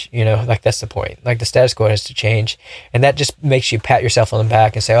change, like, that's the point. Like, the status quo has to change, and that just makes you pat yourself on the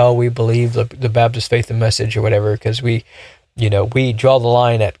back and say, oh, we believe the Baptist faith and message or whatever, because we draw the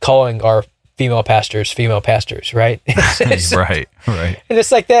line at calling our female pastors, right? Right. And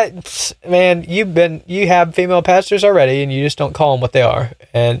it's like that, man, you have female pastors already, and you just don't call them what they are.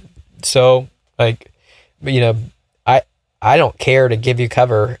 And so, like, I don't care to give you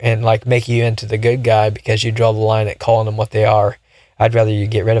cover and, like, make you into the good guy because you draw the line at calling them what they are. I'd rather you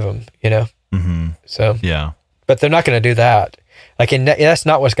get rid of them, Mm-hmm. So, yeah. But they're not going to do that. Like, and that's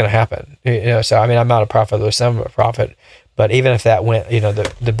not what's going to happen. So, I mean, I'm not a prophet, though some are a prophet. But even if that went,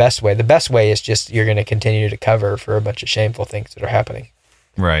 the best way is just you're going to continue to cover for a bunch of shameful things that are happening.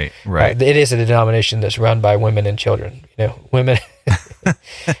 Right. It is a denomination that's run by women and children. Women.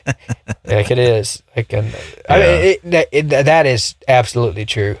 Like, it is. Like, I mean, that is absolutely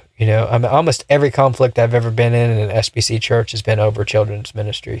true. I mean, almost every conflict I've ever been in an SBC church has been over children's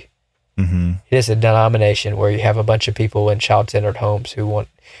ministry. Mm-hmm. It is a denomination where you have a bunch of people in child-centered homes who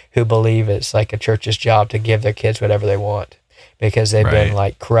believe it's like a church's job to give their kids whatever they want because they've been,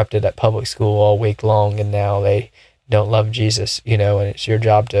 like, corrupted at public school all week long, and now they don't love Jesus, and it's your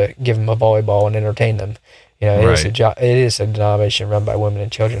job to give them a volleyball and entertain them. It is a denomination run by women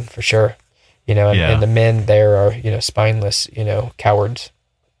and children for sure. And the men there are, spineless, cowards.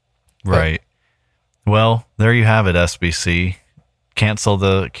 Right. Well, there you have it, SBC. Cancel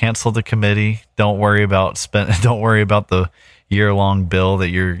the committee. Don't worry about the year-long bill that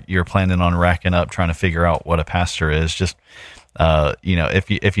you're planning on racking up trying to figure out what a pastor is. Just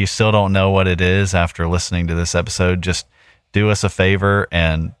if you still don't know what it is after listening to this episode, just do us a favor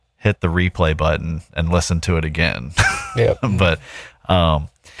and hit the replay button and listen to it again. Yep. But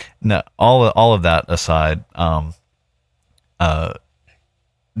no, all of that aside,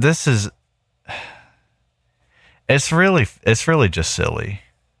 this is it's really just silly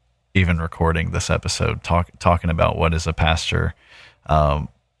even recording this episode talking about what is a pastor.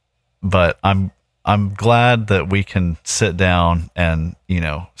 But I'm glad that we can sit down and,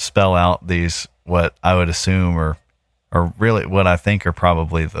 spell out these, what I would assume are really what I think are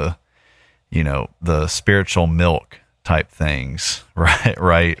probably the spiritual milk type things,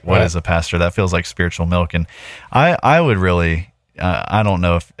 right? What is a pastor? That feels like spiritual milk. And I would really, I don't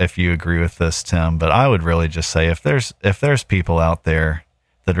know if you agree with this, Tim, but I would really just say if there's people out there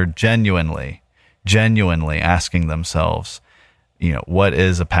that are genuinely asking themselves, what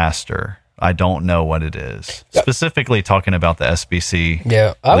is a pastor? I don't know what it is. Yep. Specifically talking about the SBC.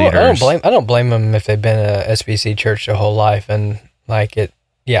 Yeah, I don't blame them if they've been a SBC church their whole life, and like it.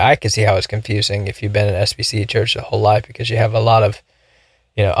 Yeah, I can see how it's confusing if you've been an SBC church the whole life because you have a lot of,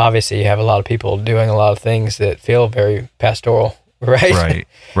 obviously you have a lot of people doing a lot of things that feel very pastoral, right?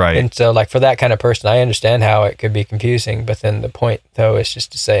 Right. And so, like, for that kind of person, I understand how it could be confusing. But then the point, though, is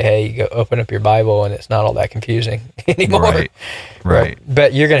just to say, hey, you go open up your Bible, and it's not all that confusing anymore. Right.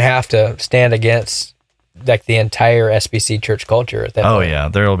 But you're going to have to stand against, like, the entire SBC church culture at that point. Yeah,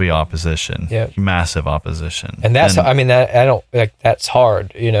 there will be opposition. Yeah, massive opposition. And that's, that's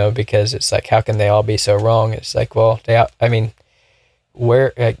hard, because it's like, how can they all be so wrong? It's like, well,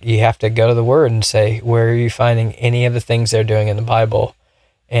 where you have to go to the Word and say, where are you finding any of the things they're doing in the Bible?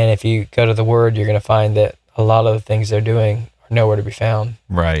 And if you go to the Word, you're going to find that a lot of the things they're doing are nowhere to be found.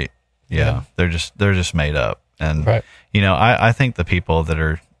 Right. Yeah. They're just made up. And I think the people that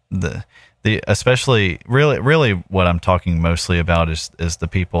are the especially really what I'm talking mostly about is the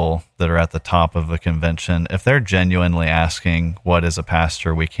people that are at the top of a convention. If they're genuinely asking what is a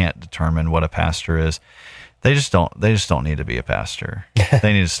pastor, we can't determine what a pastor is. They just don't need to be a pastor.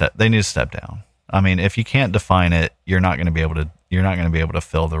 They need to step down. I mean, if you can't define it, you're not going to be able to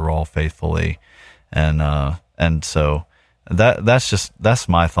fill the role faithfully. And so that's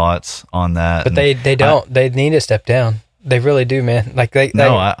my thoughts on that. But they don't. They need to step down. They really do, man. Like I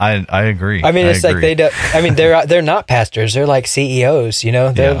agree. I mean, it's like they don't. I mean, they're not pastors. They're like CEOs. You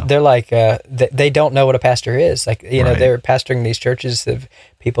know, they're like they don't know what a pastor is. Like know, they're pastoring these churches of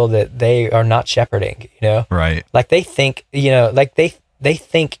people that they are not shepherding. You know, right? Like they think, like they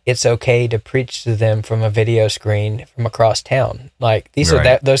think it's okay to preach to them from a video screen from across town. Like these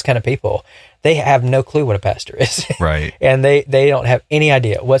are those kind of people. They have no clue what a pastor is. Right. And they don't have any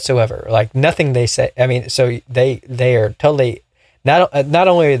idea whatsoever. Like nothing they say. I mean, so they are totally, not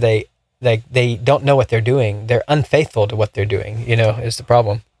only are they don't know what they're doing, they're unfaithful to what they're doing, is the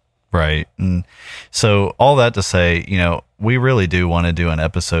problem. Right. And so all that to say, we really do want to do an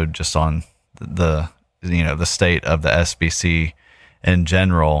episode just on the state of the SBC in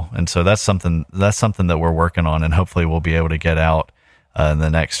general. And so that's something that we're working on, and hopefully we'll be able to get out in the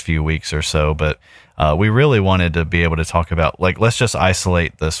next few weeks or so. But we really wanted to be able to talk about, like, let's just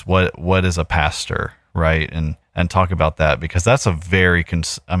isolate this. What is a pastor, right? And talk about that, because that's a very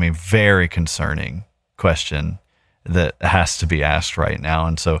concerning question that has to be asked right now.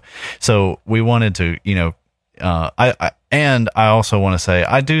 And so we wanted to, I also want to say,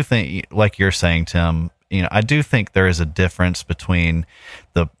 I do think, like you're saying, Tim, I do think there is a difference between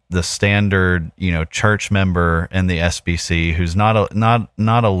the standard, church member in the SBC who's not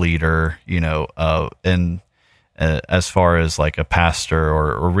a leader, in as far as like a pastor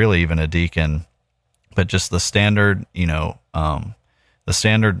or really even a deacon, but just the standard,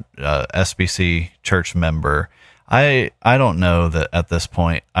 SBC church member. I don't know that at this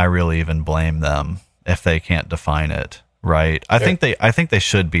point I really even blame them if they can't define it, right? Sure. I think they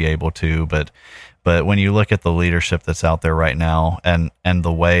should be able to, but when you look at the leadership that's out there right now and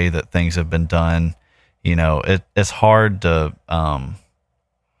the way that things have been done, it's hard to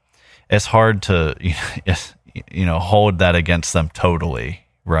hold that against them totally,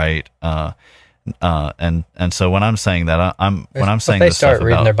 right? And so when I'm saying that, if they start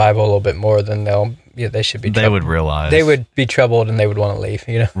reading their Bible a little bit more, then they should be. They would realize they would be troubled and they would want to leave.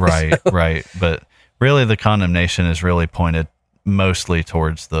 Right, right. But really, the condemnation is really pointed mostly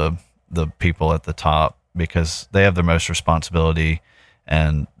towards the people at the top, because they have the most responsibility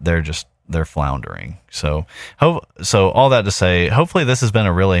and they're floundering. So all that to say, hopefully this has been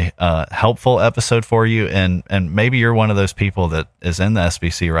a really helpful episode for you. And maybe you're one of those people that is in the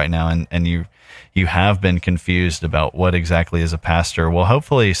SBC right now and you have been confused about what exactly is a pastor. Well,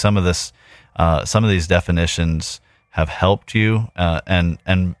 hopefully some of these definitions have helped you.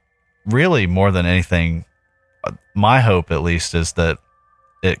 And really, more than anything, my hope at least is that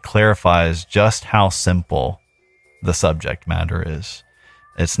it clarifies just how simple the subject matter is.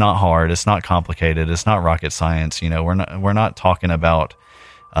 It's not hard. It's not complicated. It's not rocket science. We're not talking about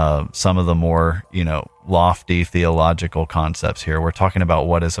some of the more, lofty theological concepts here. We're talking about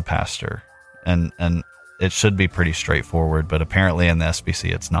what is a pastor, and it should be pretty straightforward, but apparently in the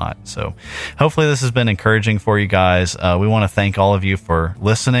SBC it's not. So hopefully this has been encouraging for you guys. We want to thank all of you for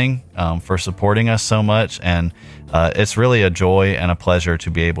listening, for supporting us so much. And it's really a joy and a pleasure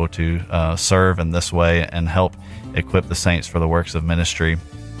to be able to serve in this way and help equip the saints for the works of ministry.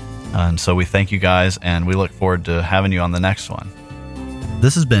 And so we thank you guys, and we look forward to having you on the next one.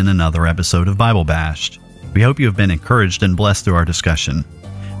 This has been another episode of Bible Bashed. We hope you have been encouraged and blessed through our discussion.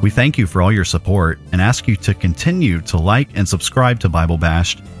 We thank you for all your support and ask you to continue to like and subscribe to Bible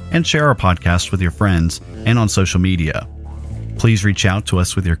Bashed and share our podcast with your friends and on social media. Please reach out to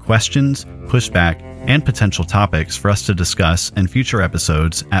us with your questions, pushback, and potential topics for us to discuss in future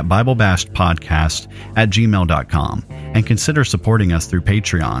episodes at BibleBashedPodcast@gmail.com, and consider supporting us through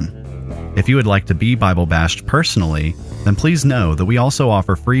Patreon. If you would like to be Bible Bashed personally, then please know that we also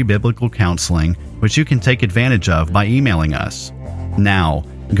offer free biblical counseling, which you can take advantage of by emailing us. Now,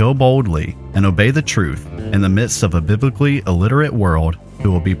 go boldly and obey the truth in the midst of a biblically illiterate world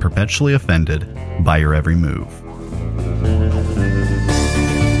who will be perpetually offended by your every move.